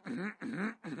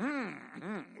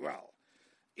 Well,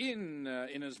 in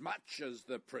as much as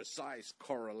the precise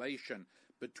correlation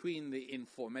between the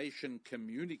information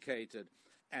communicated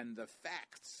and the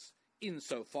facts,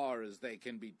 insofar as they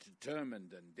can be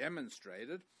determined and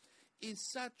demonstrated, is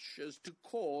such as to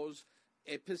cause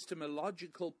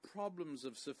epistemological problems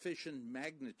of sufficient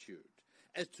magnitude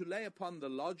as to lay upon the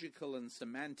logical and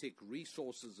semantic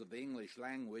resources of the English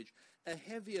language a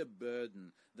heavier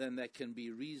burden than that can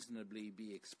be reasonably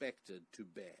be expected to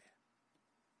bear.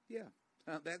 Yeah,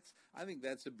 I think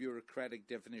that's a bureaucratic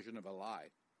definition of a lie.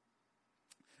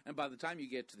 And by the time you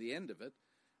get to the end of it,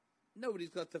 nobody's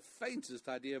got the faintest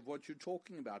idea of what you're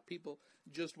talking about. People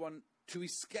just want to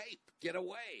escape, get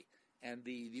away. And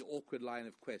the awkward line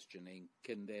of questioning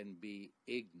can then be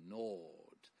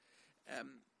ignored.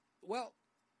 Well,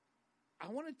 I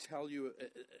want to tell you,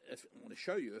 I want to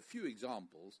show you a few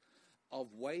examples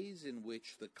of ways in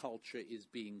which the culture is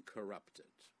being corrupted.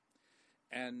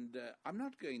 And I'm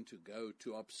not going to go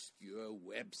to obscure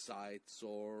websites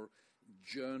or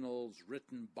journals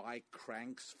written by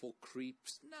cranks for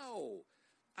creeps. No,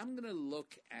 I'm going to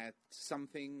look at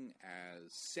something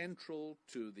as central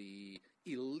to the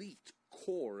elite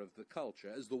core of the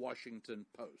culture as the Washington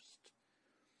Post.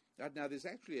 Now, there's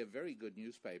actually a very good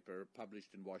newspaper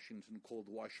published in Washington called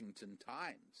the Washington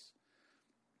Times,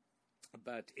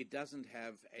 but it doesn't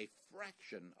have a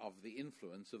fraction of the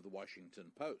influence of the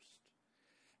Washington Post.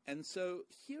 And so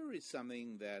here is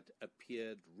something that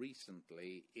appeared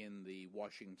recently in the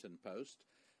Washington Post,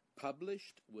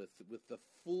 published with the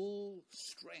full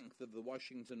strength of the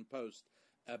Washington Post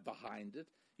behind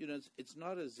it. It's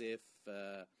not as if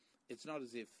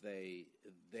they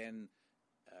then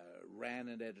ran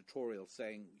an editorial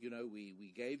saying,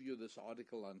 we gave you this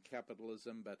article on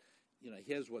capitalism, but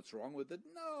here's what's wrong with it.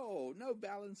 No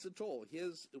balance at all.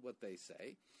 Here's what they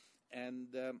say,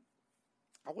 and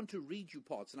I want to read you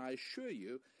parts, and I assure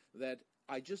you that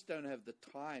I just don't have the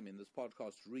time in this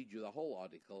podcast to read you the whole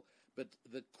article, but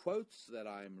the quotes that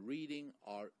I'm reading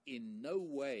are in no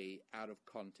way out of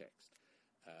context.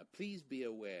 Please be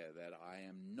aware that I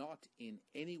am not in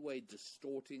any way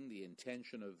distorting the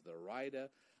intention of the writer.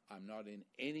 I'm not in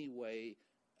any way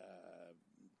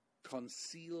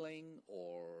concealing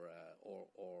or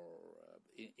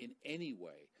in any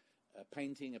way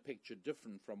painting a picture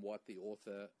different from what the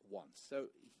author wants. So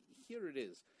here it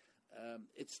is.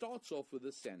 It starts off with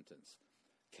a sentence.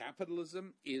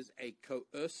 Capitalism is a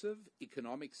coercive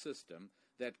economic system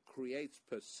that creates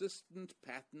persistent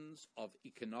patterns of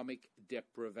economic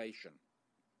deprivation.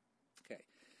 Okay.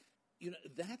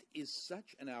 That is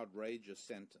such an outrageous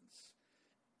sentence.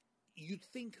 You'd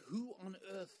think, who on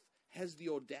earth has the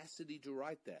audacity to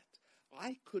write that?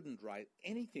 I couldn't write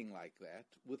anything like that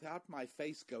without my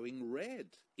face going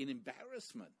red in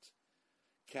embarrassment.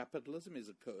 Capitalism is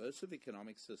a coercive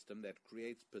economic system that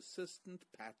creates persistent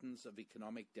patterns of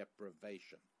economic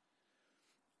deprivation.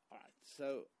 All right,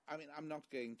 so I'm not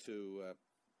going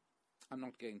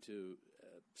to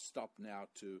stop now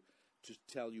to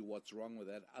tell you what's wrong with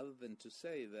that, other than to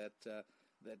say that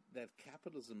that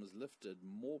capitalism has lifted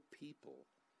more people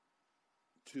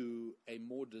to a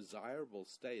more desirable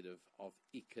state of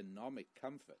economic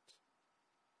comfort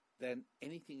than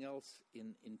anything else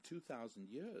in 2,000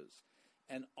 years.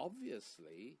 And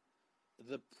obviously,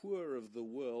 the poor of the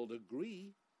world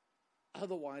agree.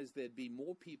 Otherwise, there'd be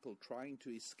more people trying to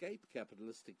escape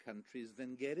capitalistic countries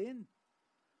than get in.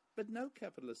 But no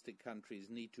capitalistic countries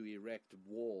need to erect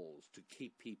walls to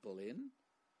keep people in.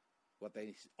 What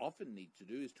they often need to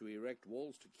do is to erect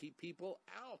walls to keep people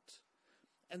out.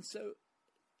 And so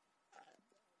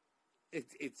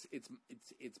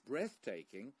it's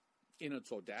breathtaking in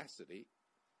its audacity.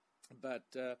 But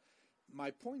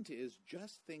my point is,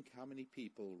 just think how many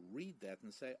people read that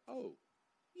and say, oh,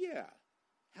 yeah.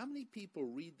 How many people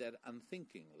read that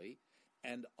unthinkingly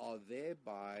and are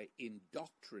thereby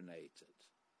indoctrinated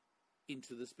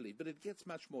into this belief? But it gets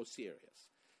much more serious.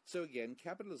 So again,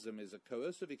 capitalism is a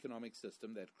coercive economic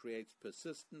system that creates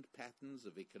persistent patterns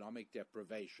of economic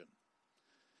deprivation.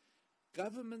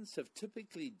 Governments have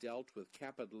typically dealt with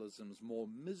capitalism's more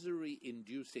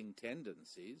misery-inducing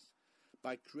tendencies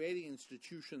by creating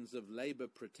institutions of labor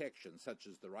protection, such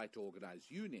as the right to organize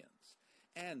unions,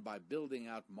 and by building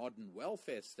out modern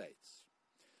welfare states.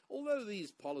 Although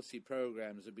these policy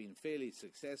programs have been fairly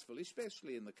successful,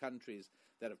 especially in the countries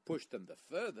that have pushed them the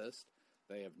furthest,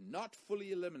 they have not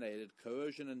fully eliminated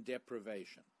coercion and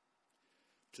deprivation.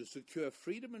 To secure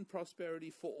freedom and prosperity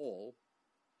for all,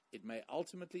 it may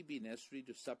ultimately be necessary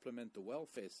to supplement the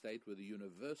welfare state with a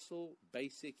universal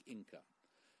basic income,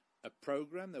 a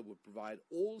program that would provide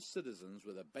all citizens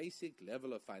with a basic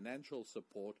level of financial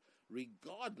support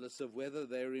regardless of whether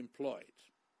they're employed.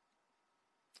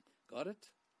 Got it?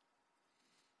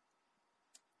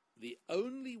 The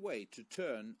only way to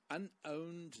turn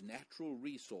unowned natural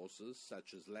resources,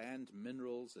 such as land,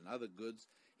 minerals, and other goods,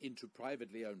 into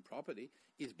privately owned property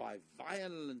is by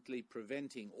violently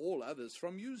preventing all others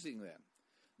from using them.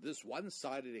 This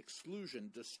one-sided exclusion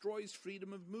destroys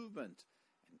freedom of movement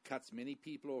and cuts many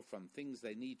people off from things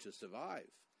they need to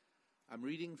survive. I'm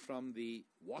reading from the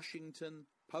Washington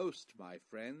Post, my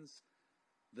friends,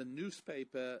 the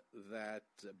newspaper that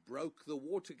broke the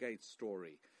Watergate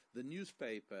story, the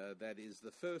newspaper that is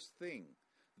the first thing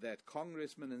that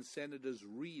congressmen and senators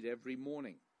read every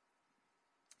morning.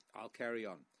 I'll carry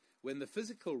on. When the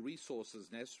physical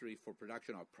resources necessary for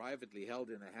production are privately held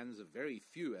in the hands of very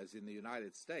few, as in the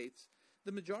United States,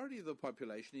 the majority of the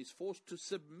population is forced to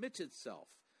submit itself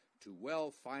to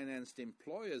well-financed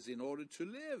employers in order to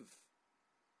live.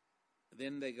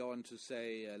 Then they go on to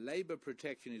say labor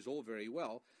protection is all very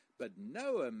well, but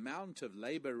no amount of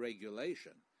labor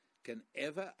regulation can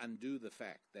ever undo the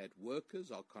fact that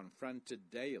workers are confronted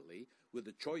daily with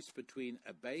a choice between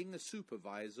obeying a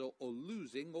supervisor or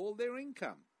losing all their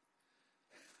income.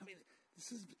 I mean,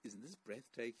 isn't this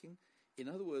breathtaking? In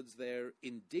other words, they're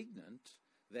indignant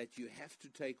that you have to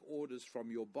take orders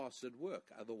from your boss at work.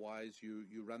 Otherwise, you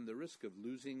run the risk of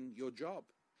losing your job.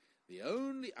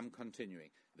 I'm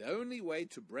continuing. The only way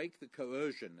to break the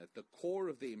coercion at the core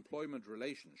of the employment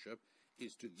relationship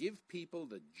is to give people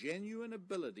the genuine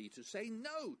ability to say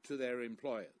no to their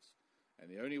employers. And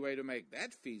the only way to make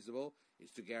that feasible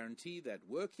is to guarantee that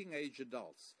working-age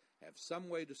adults have some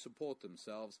way to support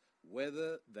themselves,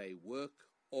 whether they work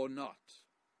or not.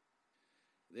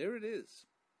 There it is.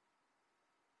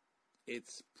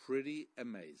 It's pretty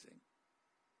amazing.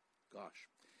 Gosh.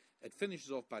 It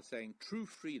finishes off by saying true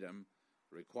freedom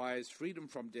requires freedom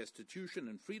from destitution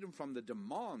and freedom from the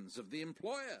demands of the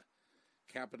employer.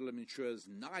 Capitalism ensures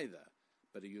neither,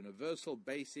 but a universal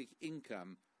basic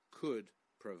income could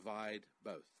provide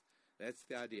both. That's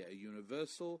the idea, a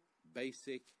universal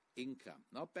basic income.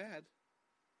 Not bad.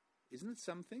 Isn't it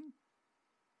something?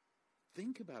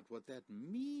 Think about what that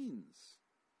means.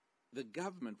 The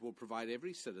government will provide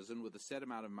every citizen with a set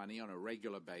amount of money on a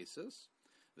regular basis.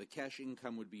 The cash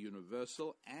income would be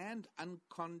universal and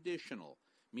unconditional,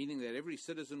 meaning that every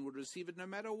citizen would receive it no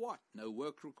matter what. No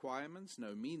work requirements,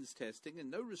 no means testing,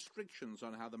 and no restrictions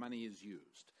on how the money is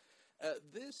used.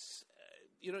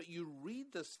 You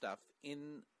read this stuff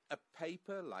in a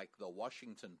paper like the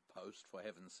Washington Post, for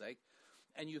heaven's sake,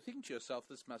 and you think to yourself,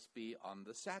 this must be on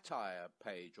the satire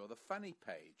page or the funny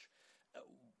page.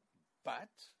 But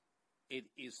it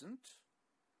isn't.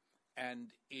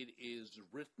 And it is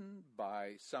written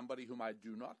by somebody whom I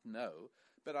do not know,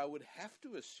 but I would have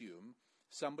to assume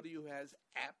somebody who has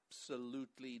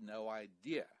absolutely no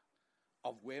idea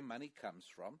of where money comes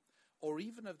from, or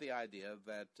even of the idea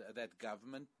that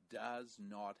government does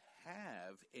not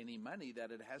have any money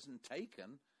that it hasn't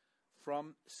taken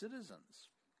from citizens.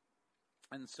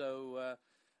 And so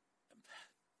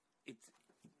it's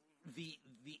the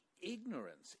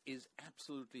ignorance is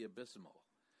absolutely abysmal.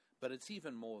 But it's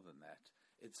even more than that.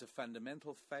 It's a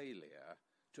fundamental failure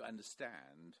to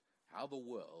understand how the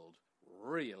world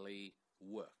really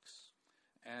works.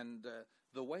 And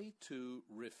the way to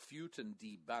refute and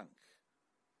debunk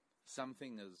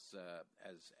something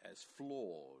as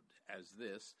flawed as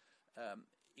this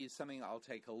is something I'll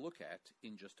take a look at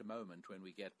in just a moment when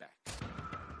we get back.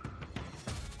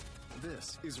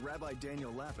 This is Rabbi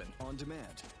Daniel Lapin On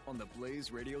Demand on the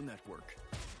Blaze Radio Network.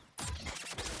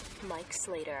 Mike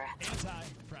Slater.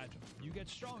 Anti-fragile. You get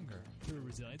stronger through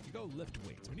resilience. You go lift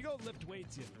weights. When you go lift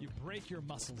weights, you break your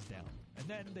muscles down, and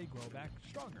then they grow back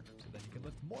stronger. So then you can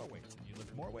lift more weights, and you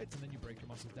lift more weights, and then you break your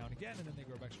muscles down again, and then they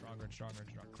grow back stronger and stronger and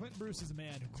stronger. Clint Bruce is a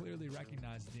man who clearly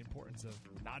recognizes the importance of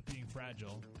not being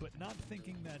fragile, but not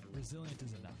thinking that resilient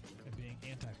is enough, and being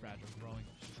anti-fragile, growing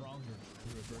stronger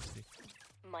through adversity.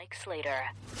 Mike Slater.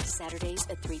 Saturdays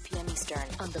at 3 p.m. Eastern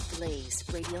on the Blaze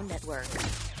Radio Network.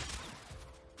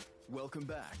 Welcome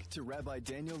back to Rabbi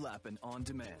Daniel Lapin On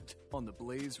Demand on the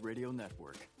Blaze Radio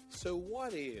Network. So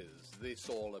what is this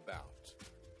all about?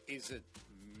 Is it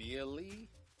merely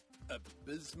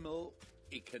abysmal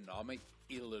economic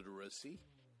illiteracy?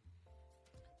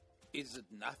 Is it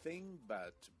nothing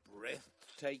but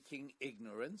breathtaking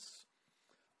ignorance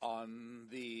on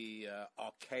the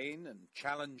arcane and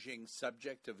challenging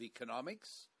subject of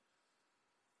economics?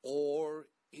 Or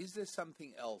is there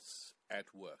something else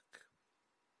at work?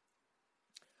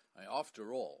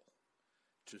 After all,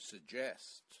 to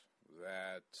suggest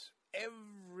that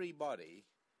everybody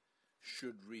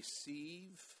should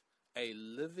receive a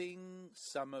living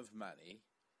sum of money,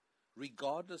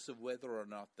 regardless of whether or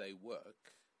not they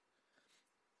work,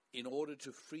 in order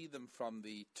to free them from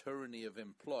the tyranny of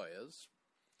employers,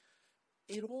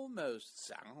 it almost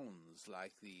sounds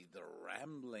like the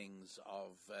ramblings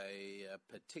of a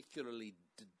particularly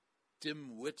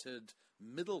dim-witted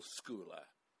middle schooler.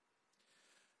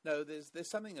 No, there's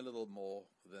something a little more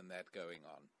than that going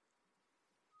on.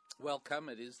 Welcome,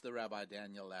 it is the Rabbi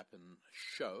Daniel Lapin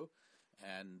Show,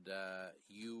 and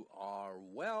you are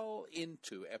well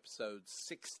into episode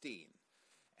 16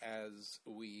 as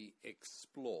we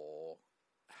explore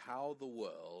how the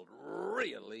world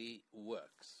really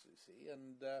works, you see.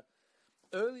 And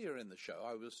earlier in the show,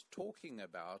 I was talking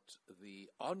about the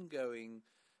ongoing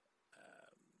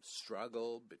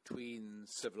struggle between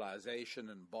civilization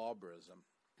and barbarism.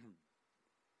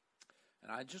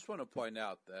 And I just want to point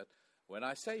out that when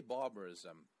I say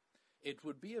barbarism, it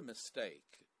would be a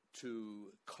mistake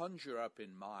to conjure up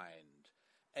in mind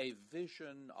a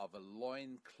vision of a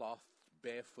loincloth,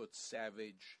 barefoot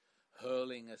savage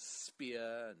hurling a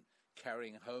spear and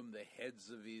carrying home the heads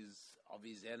of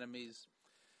his enemies.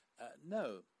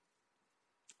 No,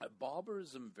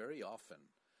 barbarism very often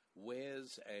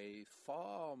wears a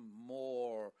far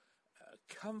more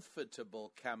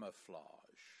comfortable camouflage.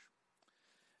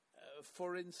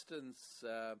 For instance,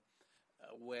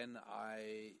 when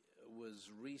I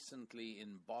was recently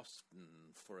in Boston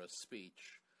for a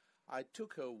speech, I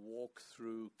took a walk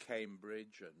through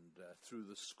Cambridge and through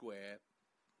the square,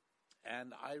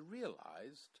 and I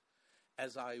realized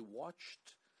as I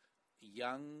watched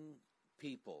young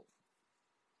people,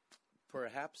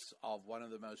 perhaps of one of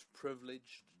the most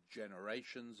privileged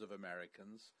generations of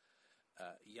Americans,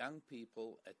 young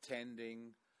people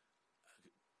attending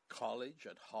college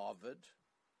at Harvard,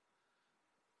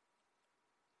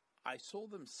 I saw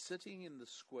them sitting in the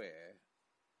square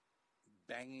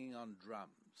banging on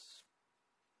drums.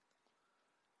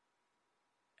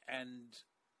 And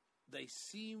they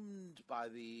seemed, by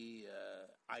the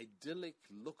idyllic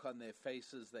look on their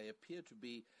faces, they appeared to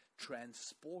be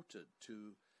transported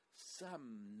to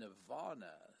some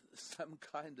nirvana, some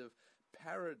kind of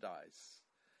paradise.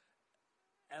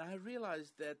 And I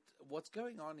realized that what's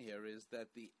going on here is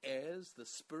that the heirs, the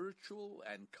spiritual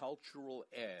and cultural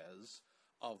heirs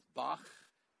of Bach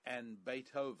and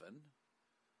Beethoven,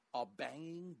 are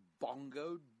banging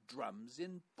bongo drums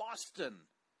in Boston.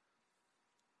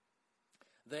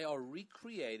 They are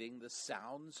recreating the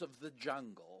sounds of the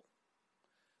jungle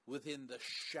within the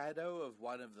shadow of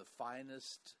one of the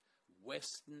finest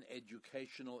Western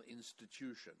educational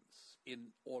institutions in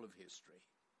all of history.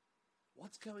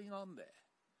 What's going on there?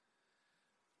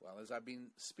 Well, as I've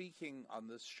been speaking on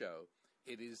this show,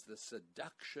 it is the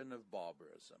seduction of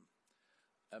barbarism.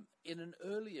 In an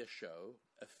earlier show,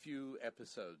 a few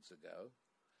episodes ago,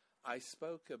 I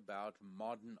spoke about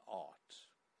modern art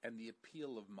and the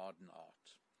appeal of modern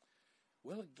art.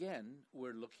 Well, again,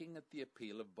 we're looking at the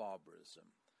appeal of barbarism.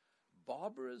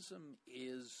 Barbarism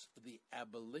is the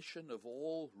abolition of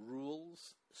all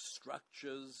rules,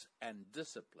 structures, and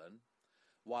discipline,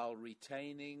 while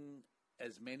retaining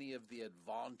as many of the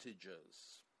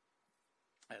advantages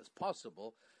as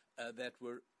possible that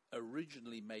were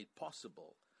originally made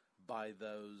possible by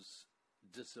those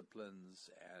disciplines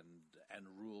and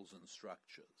rules and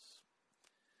structures.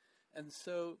 And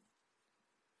so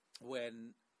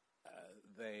when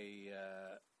they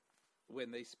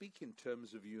speak in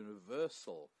terms of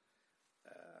universal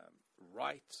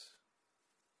right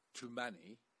to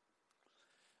money,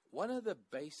 one of the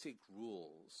basic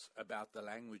rules about the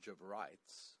language of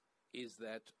rights is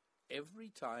that every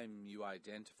time you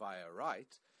identify a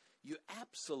right, you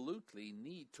absolutely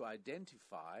need to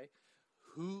identify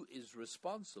who is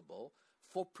responsible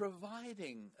for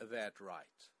providing that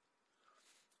right.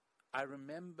 I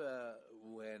remember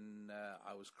when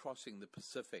I was crossing the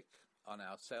Pacific on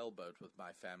our sailboat with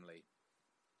my family.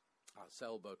 Our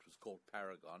sailboat was called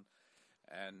Paragon,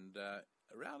 and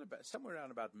somewhere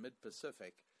around about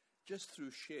mid-Pacific, just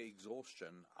through sheer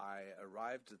exhaustion, I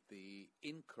arrived at the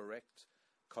incorrect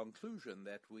conclusion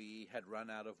that we had run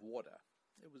out of water.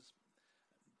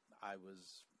 I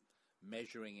was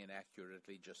measuring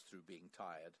inaccurately just through being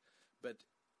tired. But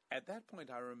at that point,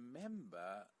 I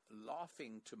remember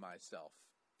laughing to myself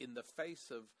in the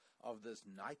face of this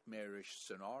nightmarish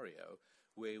scenario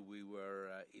where we were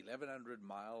 1,100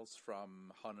 miles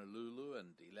from Honolulu and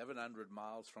 1,100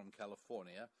 miles from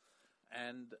California.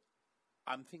 And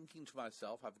I'm thinking to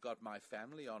myself, I've got my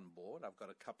family on board, I've got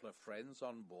a couple of friends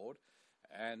on board,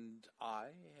 and I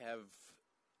have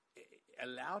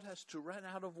allowed us to run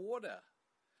out of water.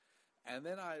 And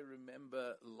then I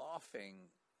remember laughing,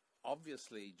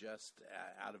 obviously just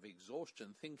out of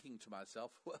exhaustion, thinking to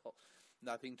myself, well,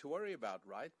 nothing to worry about,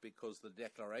 right? Because the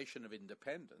Declaration of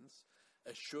Independence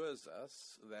assures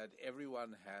us that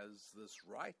everyone has this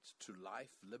right to life,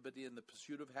 liberty, and the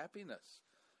pursuit of happiness.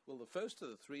 Well, the first of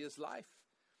the three is life.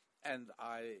 And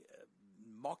I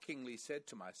mockingly said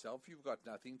to myself, you've got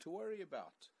nothing to worry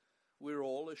about. We're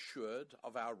all assured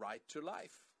of our right to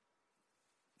life.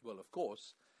 Well, of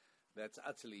course, that's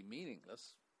utterly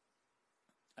meaningless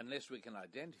unless we can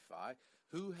identify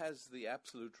who has the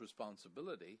absolute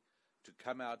responsibility to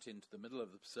come out into the middle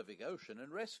of the Pacific Ocean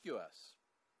and rescue us.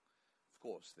 Of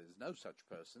course, there's no such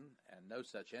person and no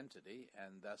such entity,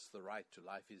 and thus the right to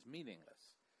life is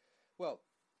meaningless. Well,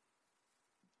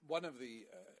 one of the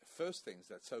first things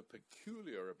that's so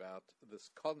peculiar about this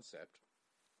concept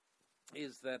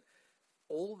is that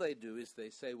all they do is they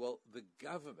say, well, the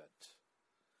government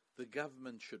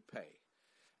should pay.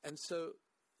 And so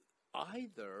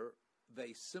either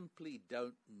they simply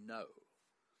don't know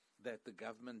that the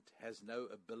government has no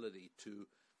ability to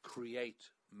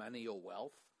create money or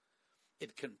wealth.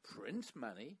 It can print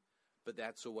money, but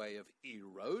that's a way of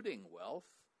eroding wealth,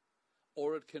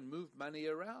 or it can move money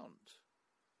around.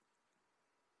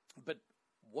 But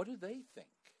what do they think?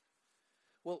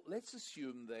 Well, let's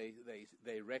assume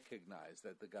they recognize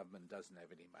that the government doesn't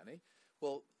have any money.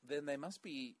 Well, then they must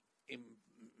be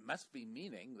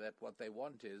meaning that what they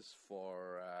want is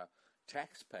for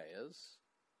taxpayers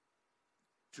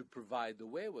to provide the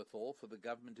wherewithal for the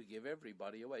government to give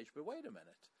everybody a wage. But wait a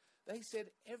minute. They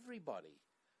said everybody.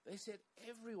 They said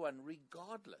everyone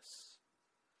regardless.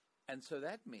 And so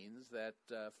that means that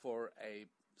for a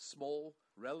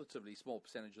relatively small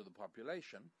percentage of the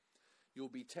population, you'll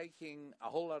be taking a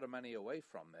whole lot of money away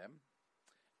from them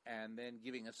and then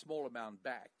giving a small amount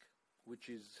back, which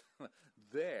is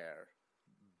their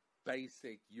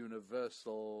basic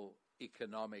universal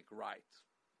economic right.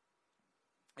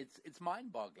 It's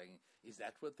mind-boggling. Is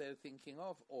that what they're thinking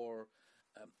of? Or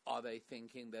are they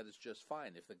thinking that it's just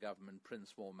fine if the government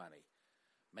prints more money?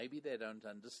 Maybe they don't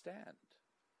understand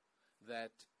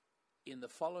that in the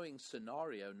following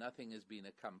scenario, nothing has been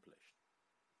accomplished.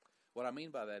 What I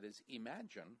mean by that is,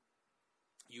 imagine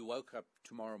you woke up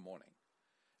tomorrow morning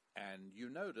and you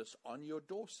notice on your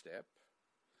doorstep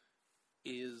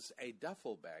is a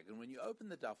duffel bag. And when you open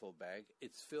the duffel bag,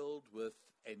 it's filled with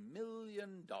 $1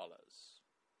 million. $1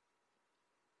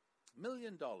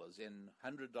 million in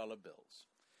 $100 bills.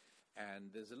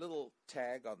 And there's a little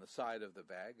tag on the side of the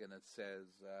bag, and it says,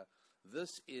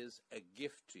 this is a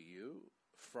gift to you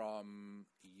from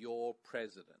your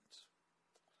president.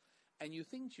 And you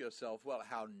think to yourself, well,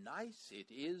 how nice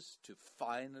it is to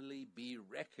finally be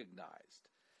recognized.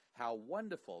 How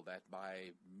wonderful that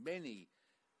my many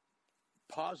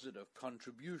positive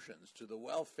contributions to the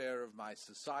welfare of my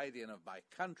society and of my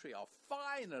country are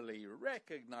finally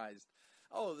recognized.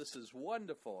 Oh, this is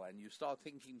wonderful. And you start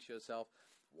thinking to yourself,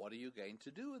 what are you going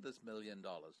to do with this $1 million?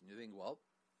 And you think, well,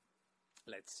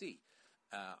 let's see.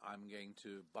 I'm going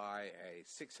to buy a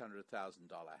 $600,000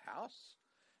 house,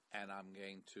 and I'm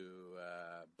going to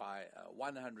buy a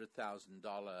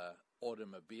 $100,000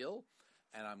 automobile,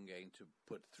 and I'm going to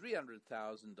put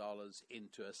 $300,000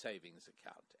 into a savings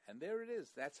account. And there it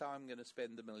is. That's how I'm going to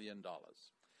spend the $1 million.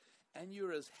 and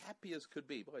you're as happy as could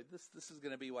be. Boy, this is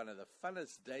going to be one of the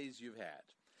funnest days you've had.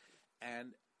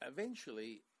 And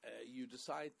eventually, you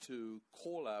decide to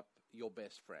call up your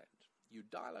best friend. You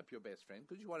dial up your best friend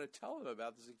because you want to tell them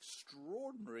about this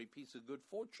extraordinary piece of good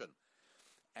fortune.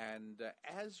 And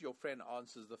as your friend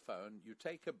answers the phone, you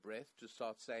take a breath to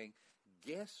start saying,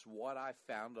 guess what I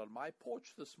found on my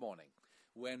porch this morning?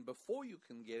 When before you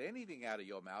can get anything out of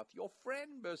your mouth, your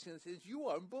friend bursts in and says, you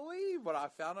won't believe what I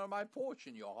found on my porch.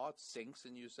 And your heart sinks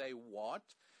and you say, what?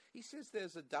 He says,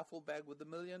 there's a duffel bag with $1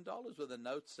 million with a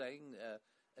note saying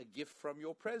a gift from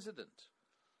your president.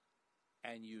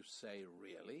 And you say,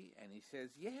 really? And he says,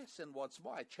 yes, and what's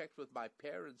more, I checked with my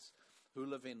parents who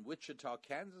live in Wichita,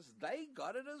 Kansas. They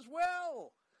got it as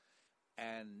well.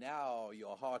 And now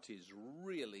your heart is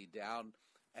really down,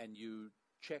 and you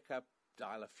check up,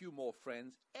 dial a few more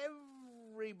friends.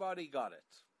 Everybody got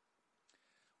it.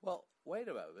 Well, wait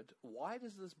a moment. Why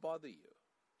does this bother you?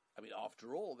 I mean,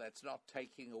 after all, that's not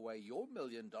taking away your $1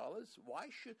 million.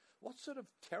 What sort of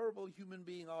terrible human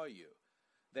being are you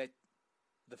that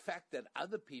the fact that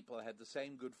other people had the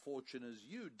same good fortune as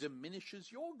you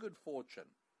diminishes your good fortune?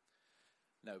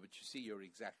 No, but you see, you're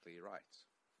exactly right.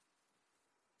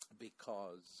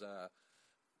 Because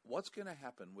what's going to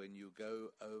happen when you go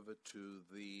over to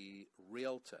the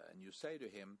realtor and you say to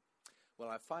him, well,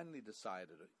 I finally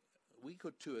decided, a week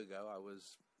or two ago, I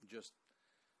was just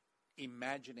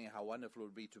imagining how wonderful it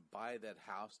would be to buy that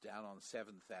house down on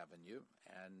 7th Avenue,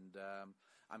 and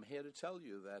I'm here to tell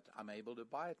you that I'm able to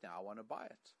buy it now. I want to buy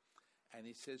it. And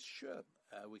he says, sure,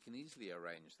 we can easily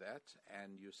arrange that.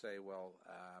 And you say, well,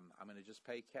 I'm going to just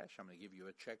pay cash. I'm going to give you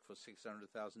a check for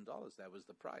 $600,000. That was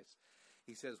the price.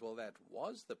 He says, well, that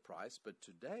was the price, but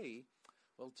today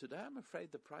I'm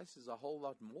afraid the price is a whole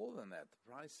lot more than that.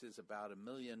 The price is about $1.2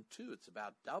 million. It's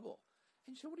about double.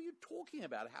 And you say, what are you talking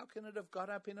about? How can it have gone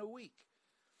up in a week?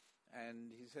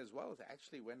 And he says, well, it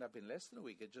actually went up in less than a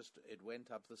week. It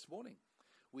went up this morning.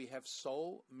 We have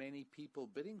so many people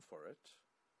bidding for it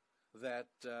that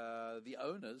the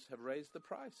owners have raised the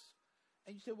price.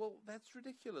 And you say, well, that's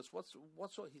ridiculous. What's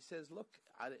what? He says, look,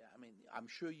 I mean, I'm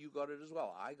sure you got it as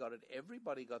well. I got it.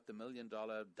 Everybody got the $1 million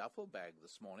duffel bag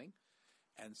this morning.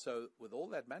 And so with all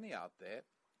that money out there,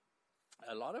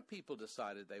 a lot of people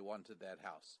decided they wanted that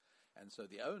house. And so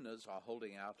the owners are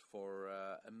holding out for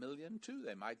 $1 million too.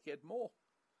 They might get more.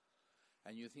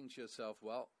 And you think to yourself,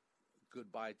 well,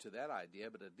 goodbye to that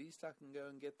idea, but at least I can go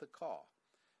and get the car.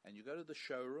 And you go to the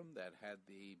showroom that had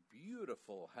the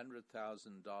beautiful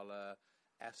 $100,000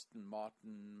 Aston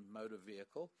Martin motor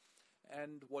vehicle,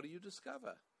 and what do you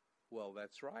discover? Well,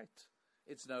 that's right.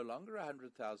 It's no longer $100,000.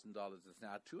 It's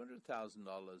now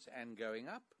 $200,000 and going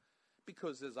up,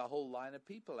 because there's a whole line of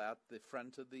people out the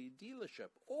front of the dealership,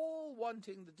 all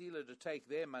wanting the dealer to take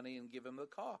their money and give him the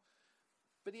car.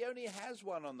 But he only has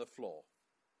one on the floor,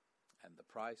 and the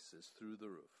price is through the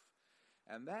roof.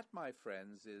 And that, my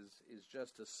friends, is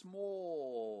just a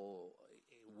small,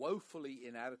 woefully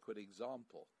inadequate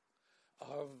example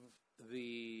of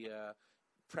the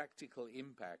practical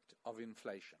impact of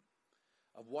inflation,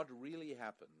 of what really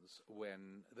happens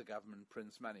when the government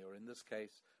prints money, or in this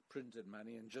case, printed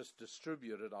money and just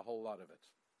distributed a whole lot of it.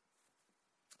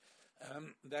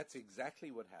 That's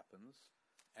exactly what happens,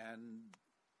 and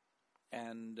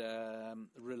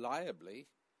reliably,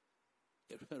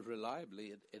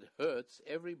 it hurts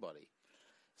everybody.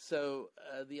 So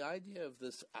the idea of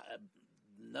this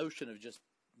notion of just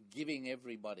giving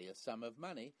everybody a sum of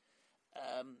money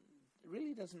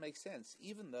really doesn't make sense,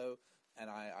 even though, and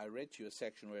I read to you a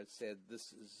section where it said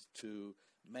this is to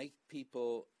make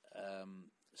people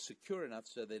secure enough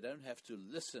so they don't have to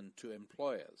listen to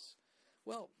employers.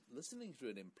 Well, listening to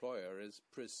an employer is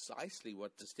precisely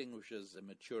what distinguishes a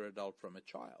mature adult from a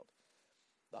child.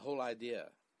 The whole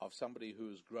idea of somebody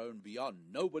who's grown beyond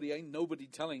ain't nobody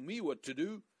telling me what to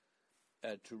do,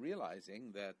 to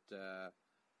realizing that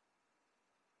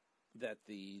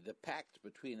the pact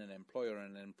between an employer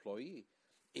and an employee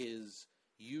is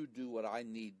you do what I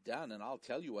need done, and I'll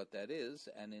tell you what that is,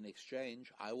 and in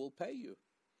exchange, I will pay you.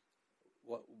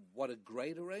 What a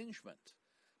great arrangement,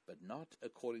 but not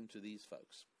according to these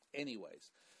folks.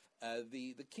 Anyways,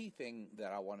 the key thing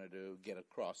that I wanted to get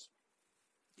across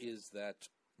is that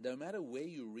no matter where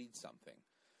you read something,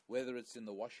 whether it's in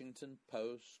the Washington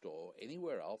Post or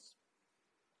anywhere else,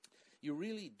 you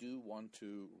really do want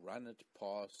to run it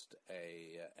past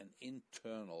an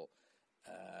internal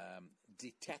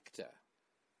detector,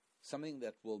 something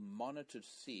that will monitor to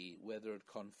see whether it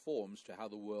conforms to how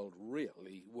the world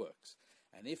really works.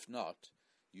 And if not,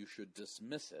 you should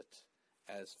dismiss it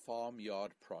as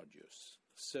farmyard produce,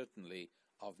 certainly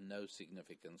of no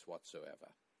significance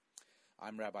whatsoever.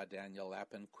 I'm Rabbi Daniel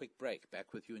Lappin. Quick break.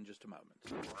 Back with you in just a moment.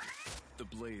 The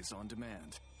Blaze on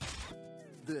Demand.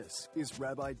 This is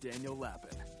Rabbi Daniel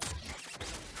Lappin.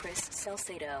 Chris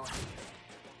Salcedo.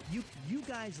 You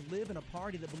guys live in a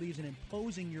party that believes in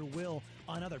imposing your will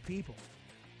on other people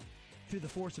through the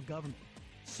force of government.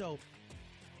 So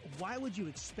why would you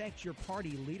expect your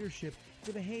party leadership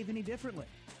to behave any differently?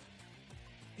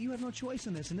 You have no choice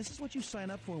in this, and this is what you sign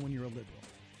up for when you're a liberal.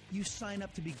 You sign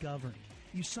up to be governed.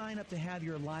 You sign up to have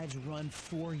your lives run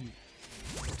for you.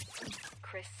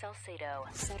 Chris Salcedo,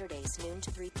 Saturdays noon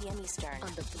to 3 p.m. Eastern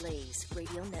on the Blaze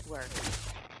Radio Network.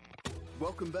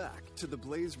 Welcome back to the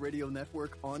Blaze Radio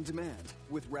Network On Demand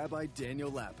with Rabbi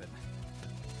Daniel Lappin.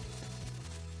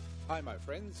 Hi, my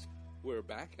friends. We're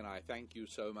back, and I thank you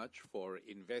so much for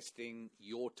investing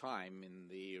your time in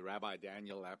the Rabbi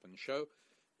Daniel Lappin Show,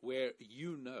 where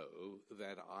you know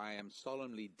that I am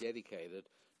solemnly dedicated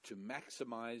to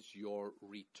maximize your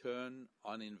return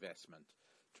on investment,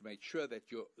 to make sure that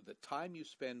the time you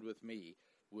spend with me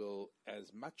will,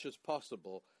 as much as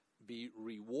possible, be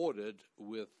rewarded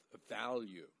with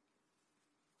value.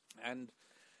 And,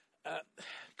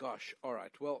 all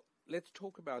right, well, let's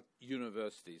talk about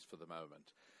universities for the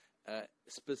moment,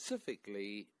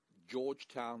 specifically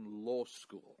Georgetown Law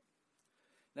School.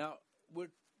 Now,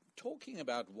 we're talking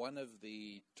about one of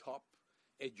the top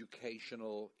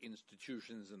educational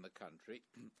institutions in the country.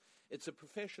 It's a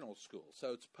professional school,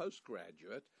 so it's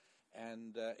postgraduate,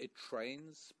 and it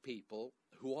trains people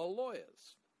who are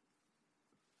lawyers.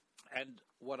 And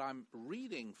what I'm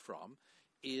reading from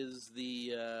is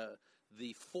the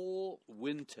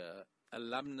fall-winter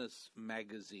alumnus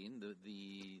magazine,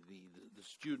 the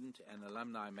student and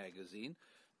alumni magazine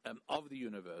of the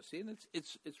university, and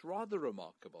it's rather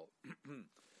remarkable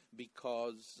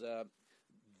because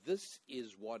this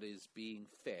is what is being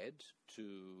fed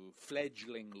to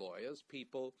fledgling lawyers,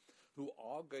 people who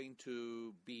are going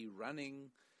to be running.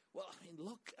 Well, I mean,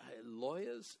 look,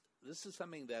 lawyers. This is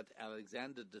something that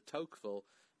Alexander de Tocqueville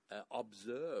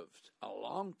observed a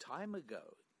long time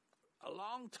ago,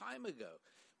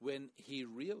 when he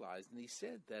realized, and he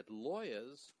said that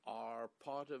lawyers are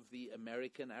part of the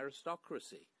American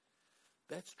aristocracy.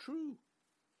 That's true.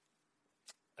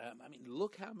 I mean,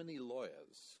 look how many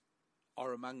lawyers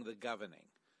are among the governing.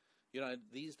 You know,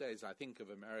 these days I think of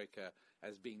America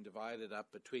as being divided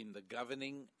up between the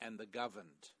governing and the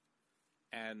governed.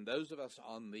 And those of us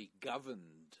on the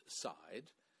governed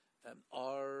side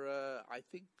are, I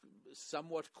think,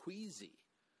 somewhat queasy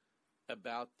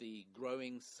about the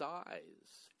growing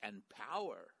size and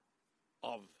power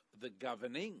of the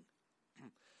governing.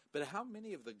 But how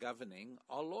many of the governing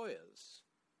are lawyers?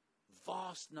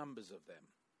 Vast numbers of them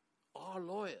are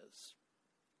lawyers.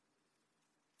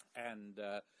 And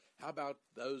how about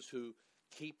those who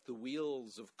keep the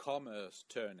wheels of commerce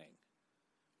turning?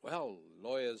 Well,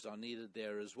 lawyers are needed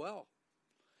there as well.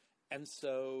 And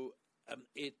so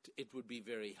it would be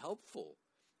very helpful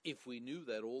if we knew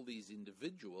that all these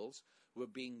individuals were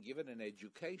being given an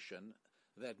education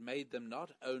that made them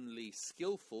not only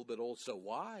skillful but also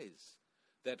wise,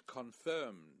 that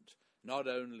confirmed not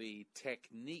only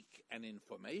technique and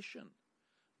information,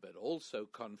 but also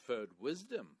conferred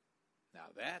wisdom. Now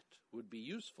that would be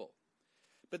useful.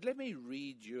 But let me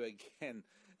read you again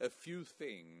a few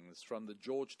things from the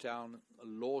Georgetown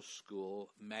Law School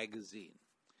magazine.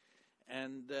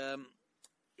 And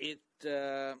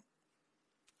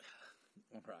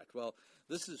all right, well,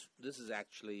 this is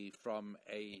actually from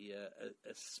a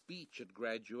speech at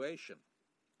graduation.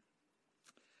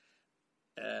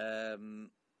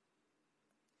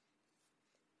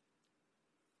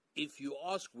 If you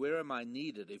ask, where am I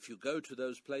needed? If you go to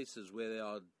those places where there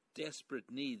are desperate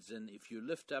needs, and if you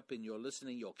lift up in your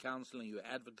listening, your counseling, your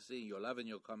advocacy, your love and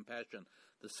your compassion,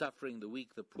 the suffering, the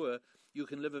weak, the poor, you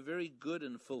can live a very good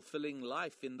and fulfilling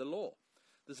life in the law.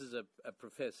 This is a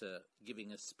professor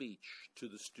giving a speech to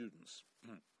the students.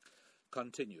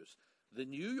 Continues. The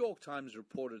New York Times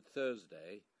reported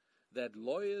Thursday that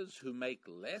lawyers who make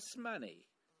less money,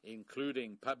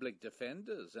 including public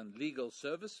defenders and legal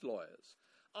service lawyers,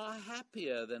 are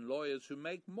happier than lawyers who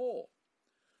make more.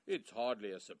 It's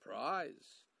hardly a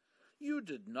surprise. You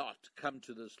did not come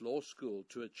to this law school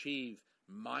to achieve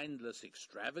mindless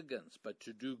extravagance, but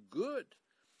to do good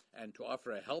and to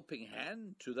offer a helping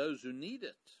hand to those who need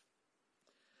it.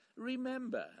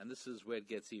 Remember, and this is where it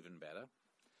gets even better,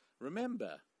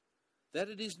 remember that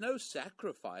it is no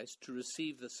sacrifice to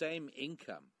receive the same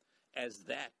income as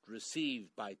that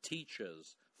received by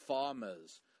teachers,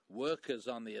 farmers, workers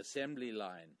on the assembly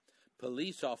line,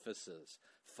 police officers,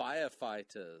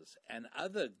 firefighters, and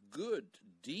other good,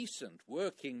 decent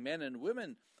working men and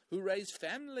women who raise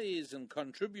families and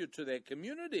contribute to their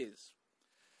communities.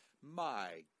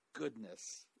 My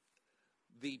goodness,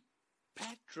 the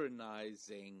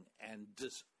patronizing and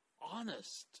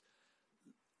dishonest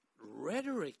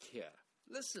rhetoric here.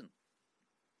 Listen,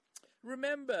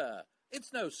 remember,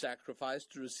 it's no sacrifice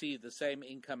to receive the same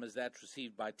income as that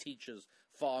received by teachers,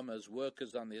 farmers,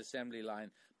 workers on the assembly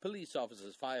line, police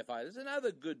officers, firefighters, and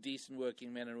other good, decent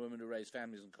working men and women who raise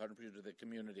families and contribute to their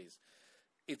communities.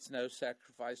 It's no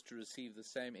sacrifice to receive the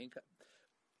same income.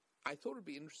 I thought it would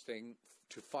be interesting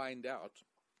to find out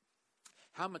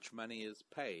how much money is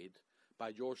paid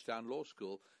by Georgetown Law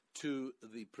School to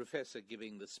the professor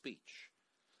giving the speech.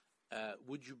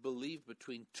 Would you believe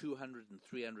between $200,000 and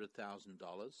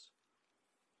 $300,000?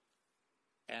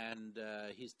 And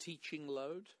his teaching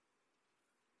load,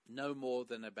 no more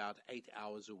than about 8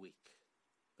 hours a week.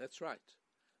 That's right.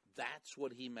 That's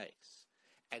what he makes.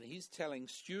 And he's telling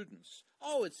students,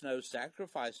 oh, it's no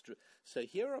sacrifice. So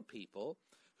here are people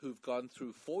who've gone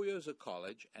through 4 years of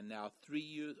college and now 3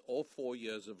 years or 4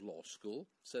 years of law school.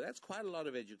 So that's quite a lot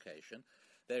of education.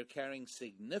 They're carrying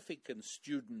significant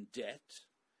student debt.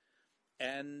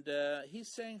 And he's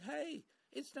saying, hey,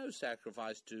 it's no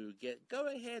sacrifice to go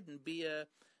ahead and be a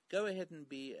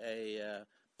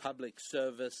public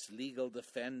service legal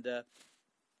defender.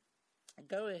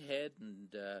 Go ahead and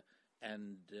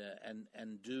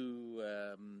do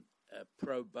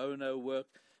pro bono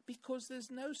work, because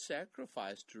there's no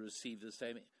sacrifice to receive the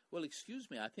same. Well, excuse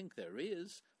me, I think there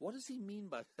is. What does he mean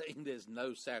by saying there's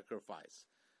no sacrifice?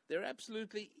 There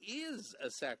absolutely is a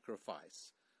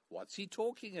sacrifice. What's he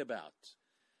talking about?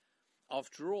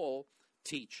 After all,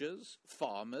 teachers,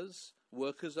 farmers,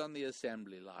 workers on the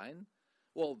assembly line,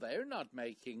 well, they're not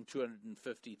making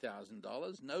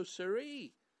 $250,000. No,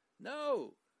 siree.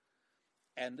 No.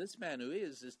 And this man who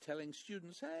is telling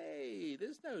students, hey,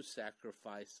 there's no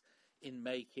sacrifice in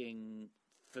making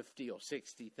 50 or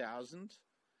 60,000.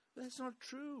 That's not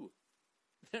true.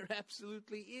 There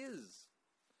absolutely is.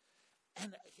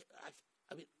 And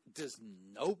I mean, does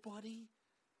nobody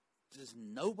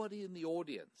in the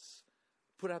audience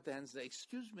put up their hands and say,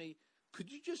 excuse me, could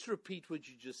you just repeat what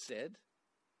you just said?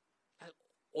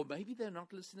 Or maybe they're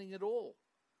not listening at all.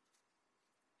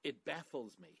 It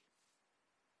baffles me.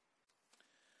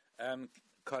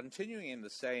 Continuing in the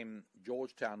same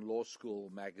Georgetown Law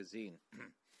School magazine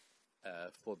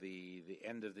for the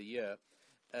end of the year,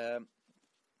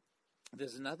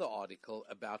 there's another article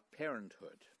about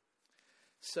parenthood.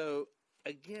 So,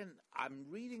 again, I'm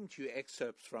reading to you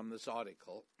excerpts from this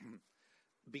article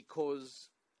because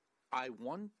I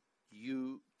want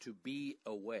you to be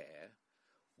aware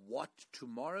what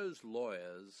tomorrow's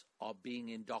lawyers are being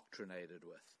indoctrinated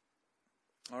with.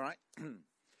 All right?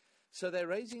 So they're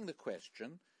raising the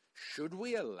question, should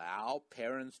we allow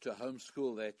parents to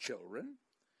homeschool their children?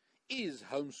 Is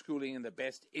homeschooling in the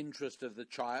best interest of the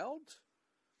child?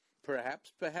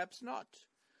 Perhaps, perhaps not.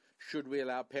 Should we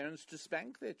allow parents to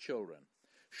spank their children?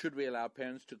 Should we allow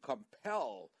parents to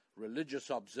compel religious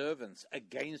observance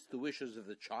against the wishes of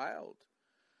the child?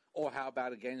 Or how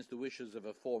about against the wishes of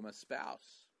a former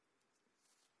spouse?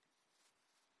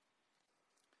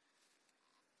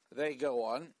 They go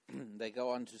on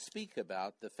to speak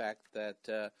about the fact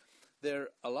that there are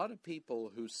a lot of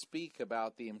people who speak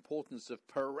about the importance of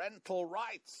parental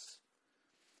rights.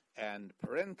 And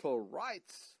parental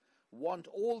rights want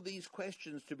all these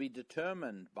questions to be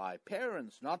determined by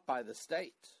parents, not by the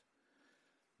state.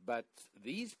 But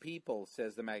these people,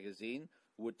 says the magazine,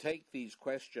 would take these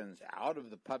questions out of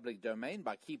the public domain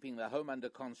by keeping the home under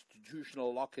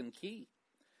constitutional lock and key.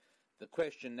 The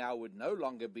question now would no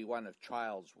longer be one of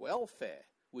child's welfare,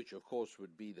 which of course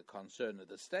would be the concern of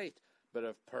the state, but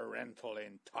of parental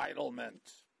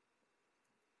entitlement.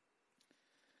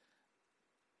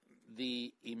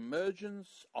 The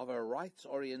emergence of a rights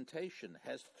orientation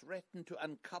has threatened to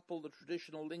uncouple the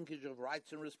traditional linkage of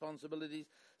rights and responsibilities,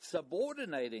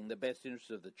 subordinating the best interests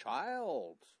of the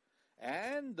child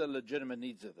and the legitimate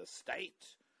needs of the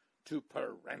state to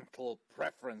parental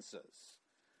preferences.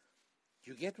 Do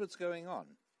you get what's going on?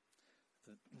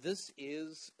 This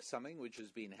is something which has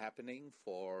been happening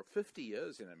for 50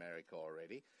 years in America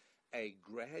already, a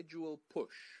gradual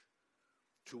push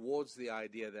towards the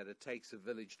idea that it takes a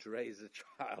village to raise a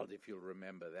child, if you'll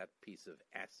remember that piece of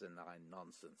asinine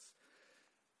nonsense.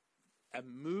 A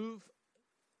move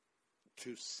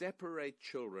to separate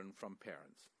children from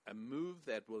parents, a move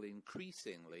that will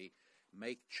increasingly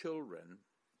make children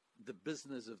the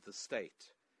business of the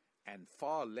state and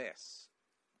far less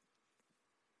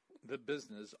the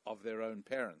business of their own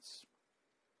parents.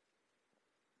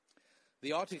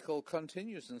 The article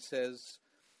continues and says,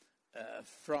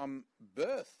 From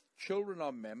birth, children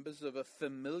are members of a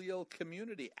familial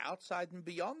community outside and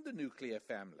beyond the nuclear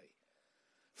family.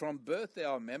 From birth, they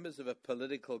are members of a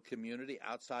political community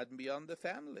outside and beyond the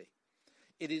family.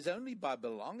 It is only by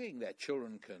belonging that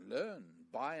children can learn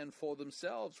by and for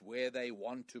themselves where they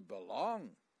want to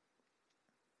belong.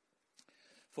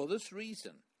 For this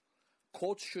reason,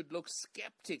 courts should look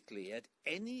skeptically at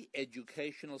any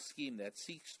educational scheme that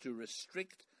seeks to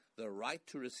restrict the right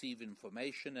to receive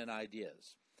information and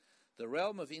ideas. The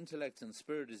realm of intellect and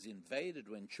spirit is invaded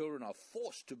when children are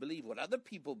forced to believe what other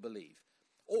people believe,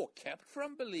 or kept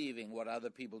from believing what other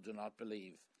people do not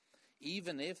believe,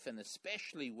 even if and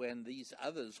especially when these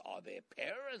others are their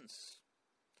parents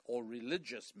or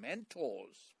religious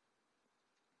mentors.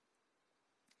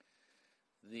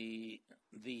 The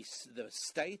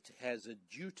state has a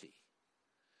duty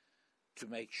to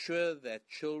make sure that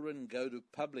children go to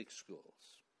public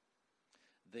schools.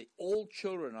 All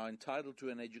children are entitled to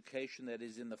an education that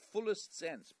is in the fullest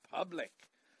sense public,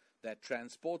 that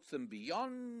transports them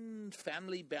beyond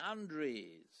family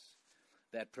boundaries,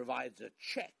 that provides a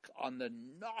check on the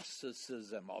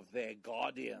narcissism of their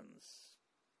guardians.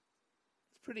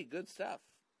 It's pretty good stuff.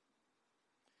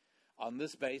 On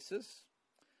this basis,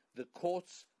 the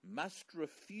courts must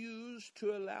refuse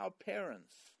to allow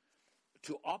parents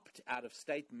to opt out of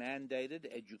state-mandated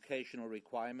educational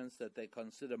requirements that they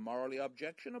consider morally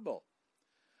objectionable.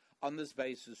 On this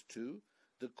basis, too,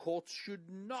 the courts should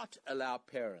not allow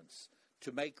parents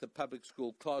to make the public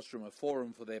school classroom a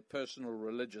forum for their personal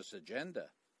religious agenda.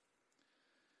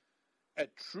 A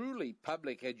truly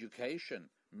public education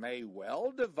may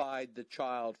well divide the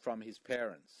child from his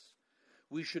parents.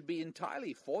 We should be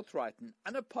entirely forthright and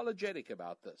unapologetic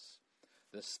about this.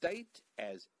 The state,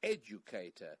 as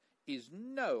educator, is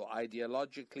no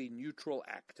ideologically neutral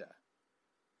actor.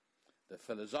 The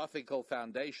philosophical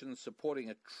foundations supporting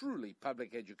a truly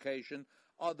public education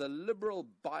are the liberal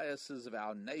biases of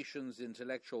our nation's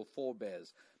intellectual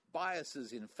forebears,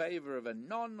 biases in favor of a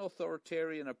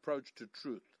non-authoritarian approach to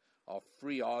truth, of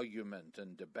free argument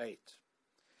and debate.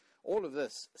 All of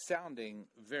this sounding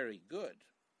very good,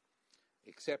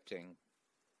 excepting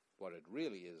what it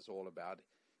really is all about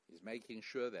is making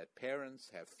sure that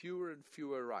parents have fewer and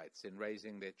fewer rights in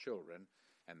raising their children,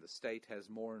 and the state has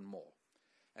more and more.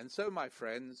 And so, my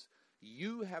friends,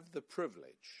 you have the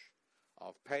privilege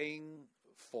of paying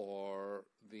for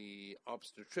the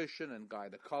obstetrician and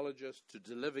gynecologist to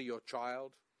deliver your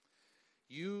child.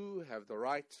 You have the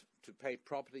right to pay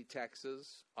property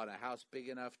taxes on a house big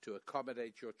enough to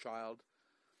accommodate your child.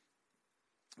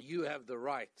 You have the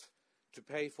right to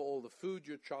pay for all the food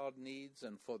your child needs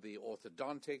and for the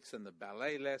orthodontics and the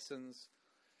ballet lessons.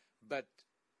 But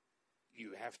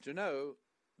you have to know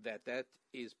that that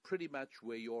is pretty much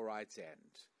where your rights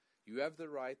end. You have the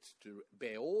right to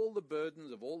bear all the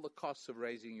burdens of all the costs of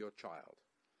raising your child.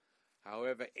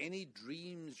 However, any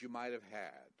dreams you might have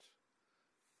had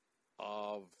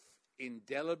of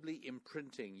indelibly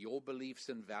imprinting your beliefs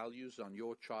and values on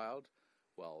your child,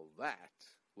 well, that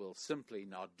will simply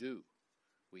not do.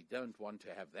 We don't want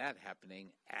to have that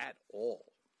happening at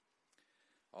all.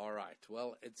 All right,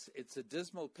 well, it's a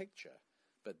dismal picture,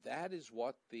 but that is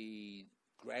what the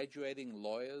graduating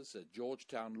lawyers at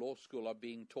Georgetown Law School are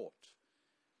being taught.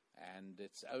 And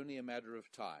it's only a matter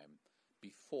of time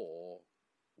before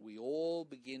we all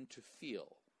begin to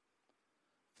feel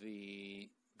the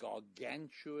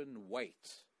gargantuan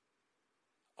weight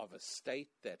of a state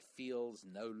that feels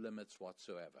no limits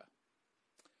whatsoever.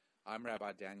 I'm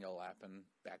Rabbi Daniel Lappin,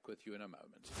 back with you in a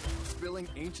moment. Spilling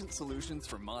ancient solutions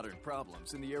for modern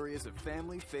problems in the areas of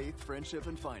family, faith, friendship,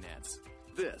 and finance.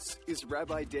 This is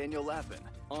Rabbi Daniel Lappin,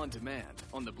 on demand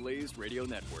on the Blaze Radio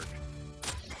Network.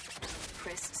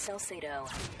 Chris Salcedo.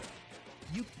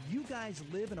 You guys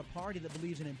live in a party that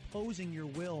believes in imposing your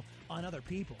will on other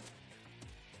people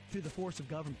through the force of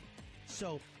government.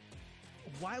 So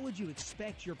why would you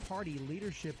expect your party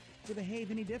leadership to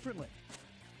behave any differently?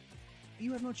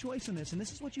 You have no choice in this, and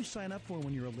this is what you sign up for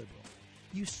when you're a liberal.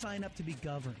 You sign up to be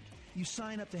governed. You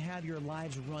sign up to have your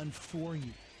lives run for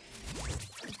you.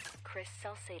 Chris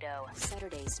Salcedo,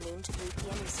 Saturdays noon to 3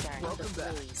 p.m. Eastern. Welcome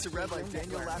back to Rabbi Radio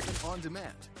Daniel Network. Lappin on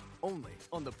demand, only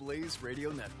on the Blaze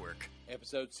Radio Network.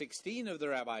 Episode 16 of the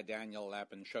Rabbi Daniel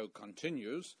Lappin Show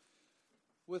continues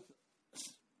with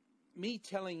me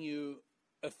telling you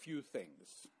a few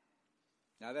things.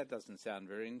 Now, that doesn't sound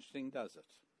very interesting, does it?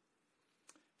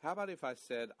 How about if I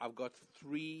said, I've got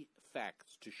 3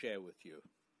 facts to share with you?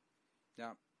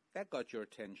 Now, that got your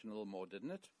attention a little more,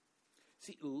 didn't it?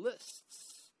 See,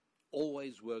 lists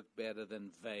always work better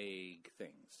than vague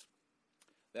things.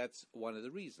 That's one of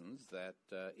the reasons that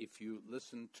if you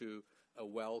listen to a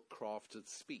well-crafted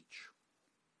speech,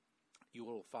 you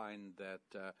will find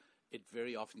that it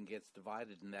very often gets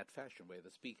divided in that fashion, where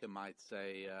the speaker might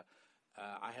say,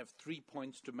 I have 3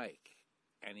 points to make,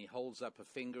 and he holds up a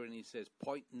finger and he says,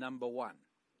 point number 1.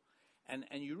 And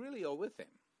you really are with him.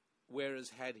 Whereas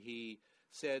had he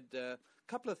said, a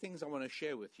couple of things I want to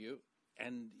share with you,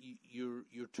 and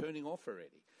you're turning off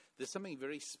already. There's something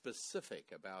very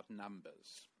specific about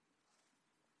numbers.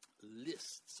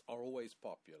 Lists are always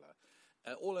popular.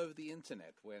 All over the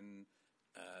internet, when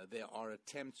there are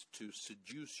attempts to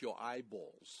seduce your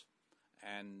eyeballs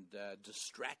and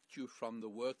distract you from the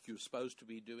work you're supposed to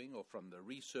be doing or from the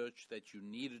research that you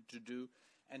needed to do,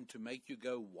 and to make you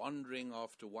go wandering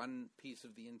after one piece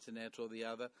of the internet or the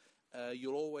other,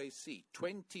 you'll always see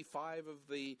 25 of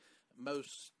the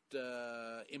most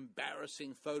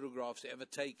embarrassing photographs ever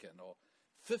taken, or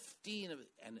 15 of,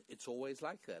 and it's always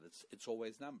like that. It's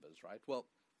always numbers, right? Well,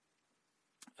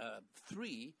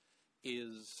 3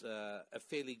 is a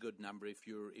fairly good number. If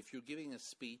you're giving a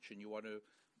speech and you want to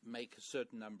make a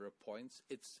certain number of points,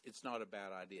 it's not a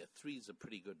bad idea. 3 is a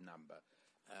pretty good number.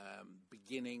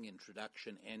 Beginning,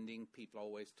 introduction, ending, people are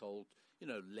always told,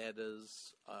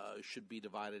 letters should be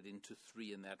divided into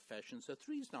 3 in that fashion. So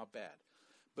 3 is not bad.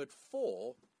 But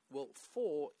 4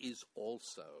 is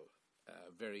also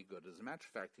very good. As a matter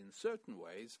of fact, in certain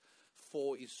ways,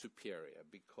 4 is superior,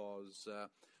 because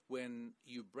when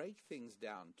you break things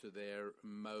down to their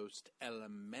most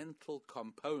elemental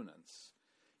components,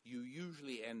 you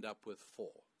usually end up with 4.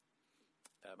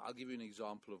 I'll give you an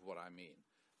example of what I mean.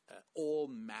 All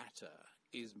matter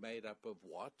is made up of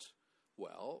what?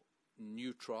 Well,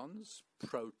 neutrons,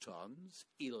 protons,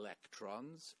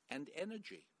 electrons, and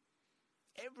energy.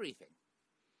 Everything.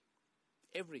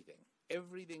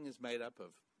 Everything is made up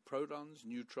of protons,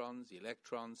 neutrons,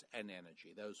 electrons, and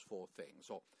energy, those 4 things.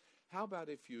 Or how about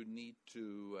if you need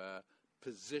to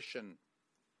position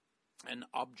an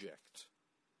object,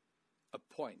 a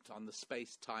point on the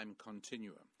space-time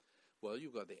continuum? Well,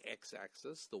 you've got the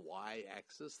x-axis, the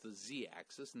y-axis, the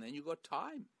z-axis, and then you've got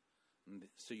time. And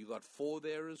so you've got 4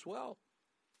 there as well.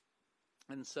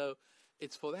 And so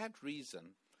it's for that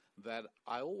reason that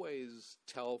I always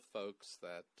tell folks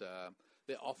that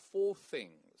there are 4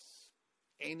 things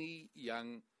any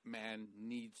young man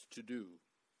needs to do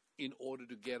in order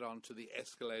to get onto the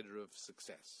escalator of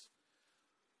success.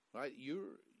 Right?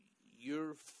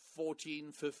 You're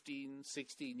 14, 15,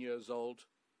 16 years old.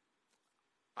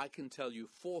 I can tell you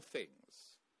 4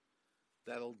 things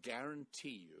that'll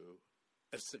guarantee you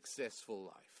a successful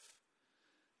life.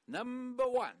 Number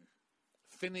 1,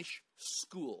 finish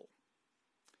school.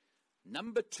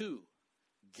 Number 2,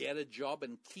 get a job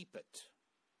and keep it.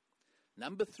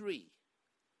 Number 3,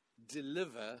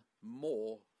 deliver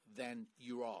more than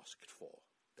you're asked for.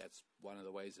 That's one of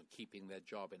the ways of keeping that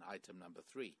job in item number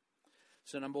 3.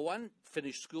 So number 1,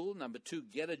 finish school. Number 2,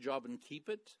 get a job and keep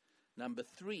it. Number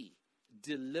 3,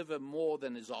 deliver more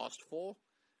than is asked for.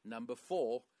 Number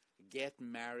 4, get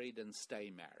married and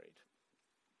stay married.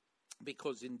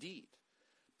 Because indeed,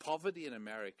 poverty in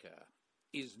America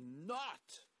is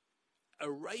not a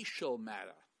racial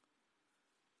matter.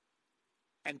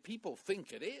 And people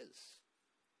think it is.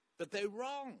 But they're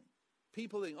wrong.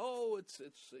 People think,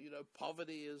 it's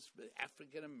poverty is,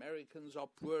 African Americans are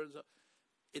poor.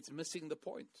 It's missing the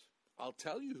point. I'll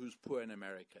tell you who's poor in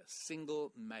America.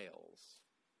 Single males.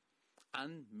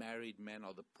 Unmarried men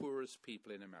are the poorest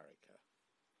people in America.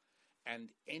 And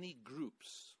any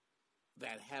groups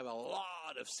that have a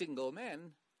lot of single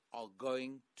men are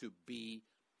going to be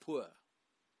poor.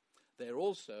 They're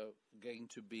also going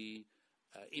to be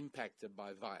impacted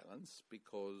by violence,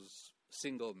 because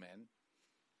single men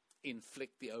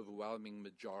inflict the overwhelming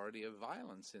majority of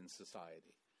violence in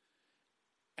society.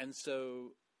 And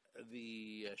so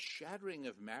the shattering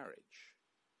of marriage,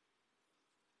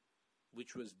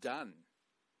 which was done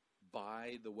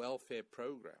by the welfare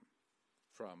program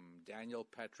from Daniel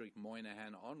Patrick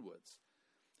Moynihan onwards,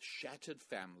 shattered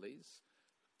families,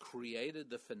 created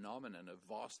the phenomenon of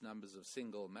vast numbers of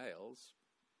single males,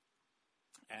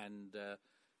 and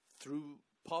threw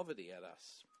poverty at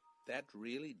us. That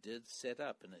really did set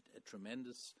up a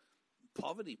tremendous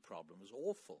poverty problem. It was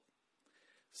awful.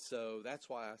 So that's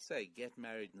why I say get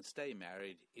married and stay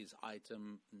married is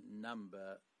item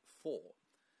number 4.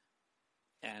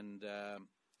 And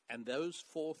those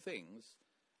 4 things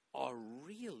are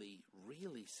really,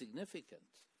 really significant.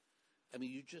 I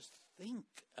mean, you just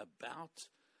think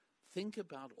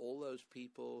about all those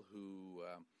people who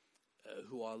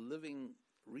are living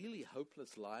really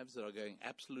hopeless lives that are going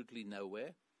absolutely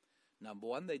nowhere. Number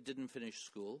 1, they didn't finish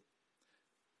school.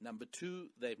 Number 2,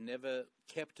 they've never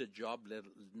kept a job,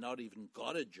 not even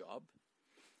got a job.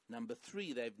 Number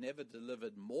 3, they've never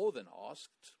delivered more than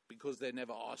asked because they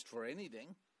never asked for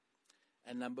anything.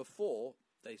 And number 4,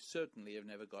 they certainly have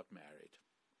never got married.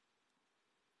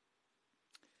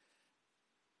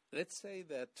 Let's say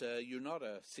that you're not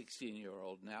a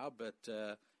 16-year-old now,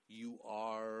 but you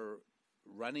are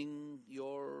running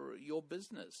your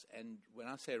business. And when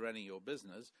I say running your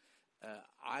business,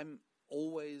 I'm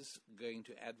always going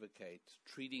to advocate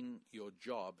treating your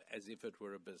job as if it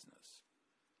were a business.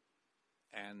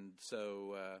 And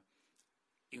so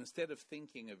instead of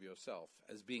thinking of yourself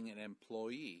as being an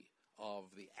employee of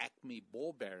the Acme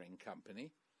Ball Bearing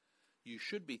Company, you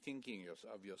should be thinking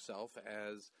of yourself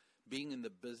as being in the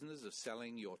business of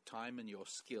selling your time and your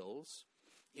skills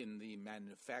in the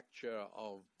manufacture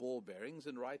of ball bearings.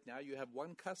 And right now you have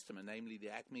one customer, namely the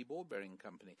Acme Ball Bearing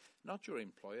Company. Not your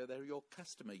employer, they're your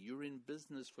customer. You're in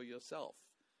business for yourself.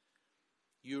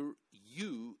 You're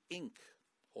You Inc.,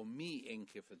 or Me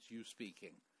Inc. if it's you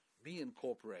speaking, Me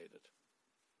Incorporated.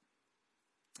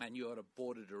 And you're a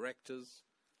board of directors.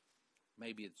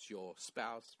 Maybe it's your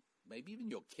spouse, maybe even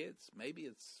your kids, maybe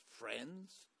it's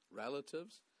friends,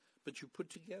 relatives, but you put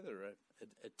together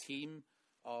a team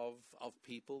of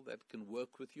people that can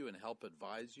work with you and help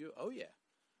advise you. Oh yeah,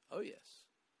 oh yes.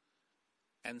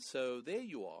 And so there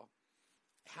you are.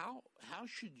 How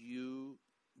should you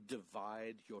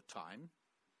divide your time?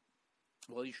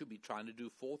 Well, you should be trying to do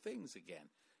 4 things again.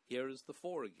 Here is the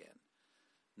 4 again.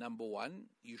 Number 1,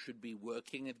 you should be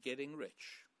working at getting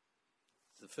rich.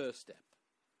 It's the first step.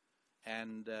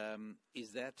 And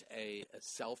is that a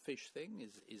selfish thing?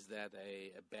 Is that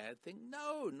a bad thing?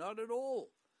 No, not at all.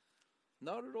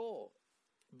 Not at all.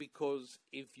 Because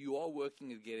if you are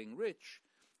working at getting rich,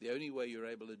 the only way you're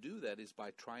able to do that is by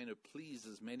trying to please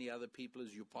as many other people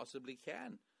as you possibly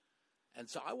can. And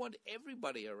so I want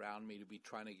everybody around me to be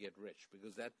trying to get rich,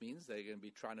 because that means they're going to be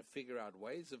trying to figure out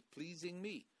ways of pleasing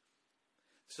me.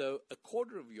 So a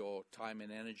quarter of your time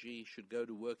and energy should go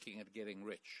to working at getting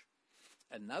rich.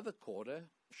 Another quarter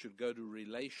should go to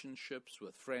relationships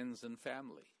with friends and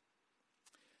family.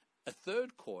 A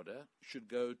third quarter should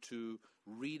go to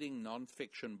reading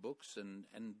nonfiction books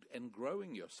and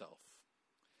growing yourself.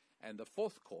 And the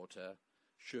fourth quarter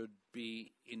should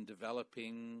be in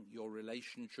developing your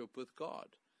relationship with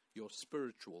God, your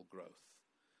spiritual growth,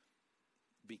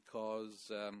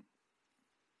 because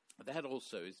that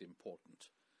also is important.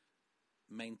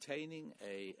 Maintaining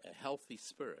a healthy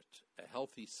spirit, a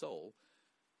healthy soul,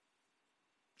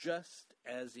 just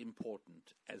as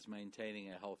important as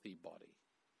maintaining a healthy body.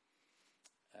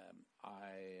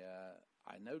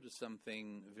 I noticed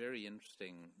something very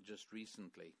interesting just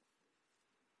recently,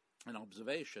 an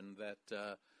observation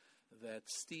that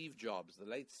Steve Jobs, the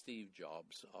late Steve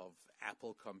Jobs of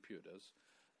Apple Computers,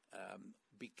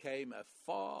 became a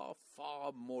far,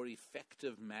 far more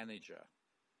effective manager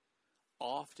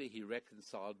after he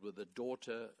reconciled with a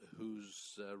daughter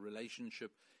whose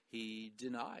relationship he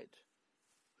denied,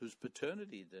 whose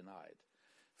paternity denied.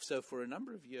 So for a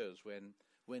number of years,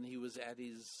 when he was at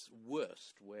his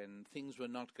worst, when things were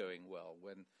not going well,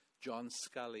 when John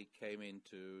Scully came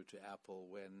into Apple,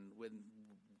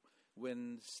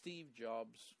 when Steve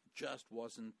Jobs just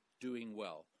wasn't doing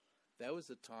well, that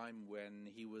was a time when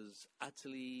he was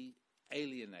utterly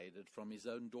alienated from his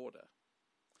own daughter.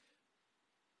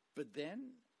 But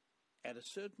then, at a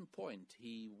certain point,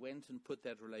 he went and put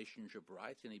that relationship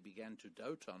right, and he began to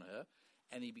dote on her,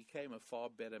 and he became a far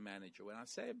better manager. When I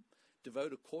say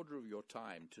devote a quarter of your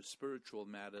time to spiritual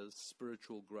matters,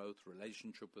 spiritual growth,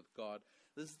 relationship with God,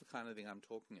 this is the kind of thing I'm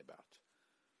talking about.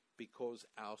 Because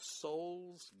our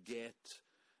souls get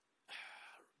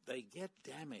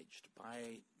damaged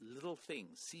by little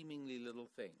things, seemingly little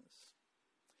things.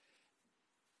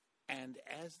 And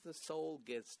as the soul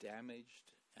gets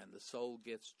damaged and the soul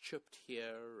gets chipped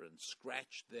here and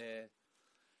scratched there,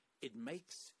 it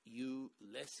makes you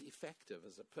less effective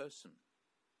as a person.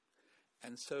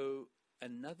 And so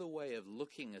another way of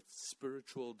looking at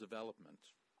spiritual development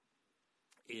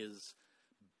is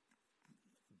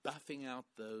buffing out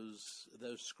those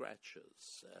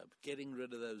scratches, getting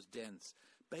rid of those dents,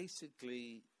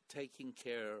 basically taking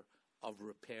care of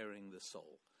repairing the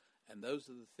soul. And those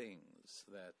are the things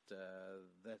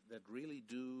that really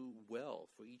do well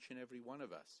for each and every one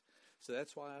of us. So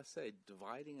that's why I say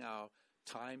dividing our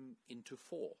time into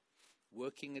 4.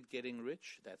 Working at getting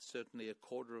rich, that's certainly a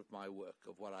quarter of my work,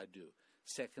 of what I do.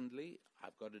 Secondly,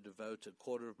 I've got to devote a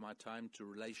quarter of my time to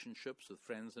relationships with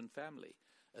friends and family.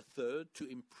 A third to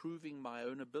improving my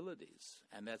own abilities,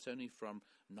 and that's only from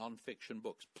nonfiction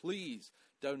books. Please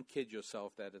don't kid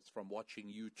yourself that it's from watching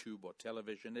YouTube or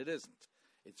television. It isn't.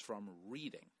 It's from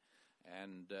reading.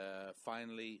 And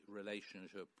finally,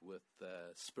 relationship with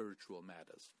spiritual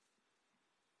matters.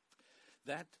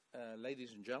 That,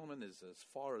 ladies and gentlemen, is as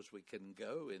far as we can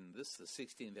go in this, the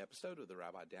 16th episode of the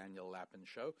Rabbi Daniel Lapin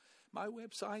Show. My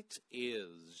website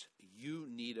is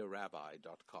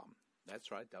youneedarabbi.com.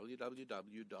 That's right,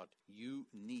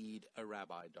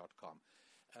 www.youneedarabbi.com.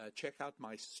 Check out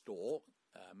my store.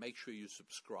 Make sure you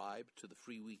subscribe to the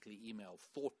free weekly email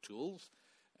Thought Tools,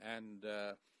 and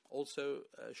also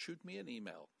shoot me an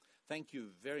email. Thank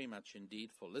you very much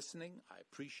indeed for listening. I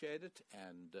appreciate it,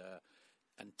 and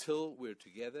until we're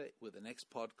together with the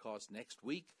next podcast next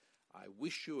week, I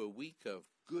wish you a week of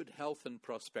good health and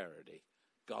prosperity.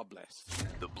 God bless.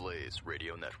 The Blaze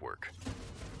Radio Network.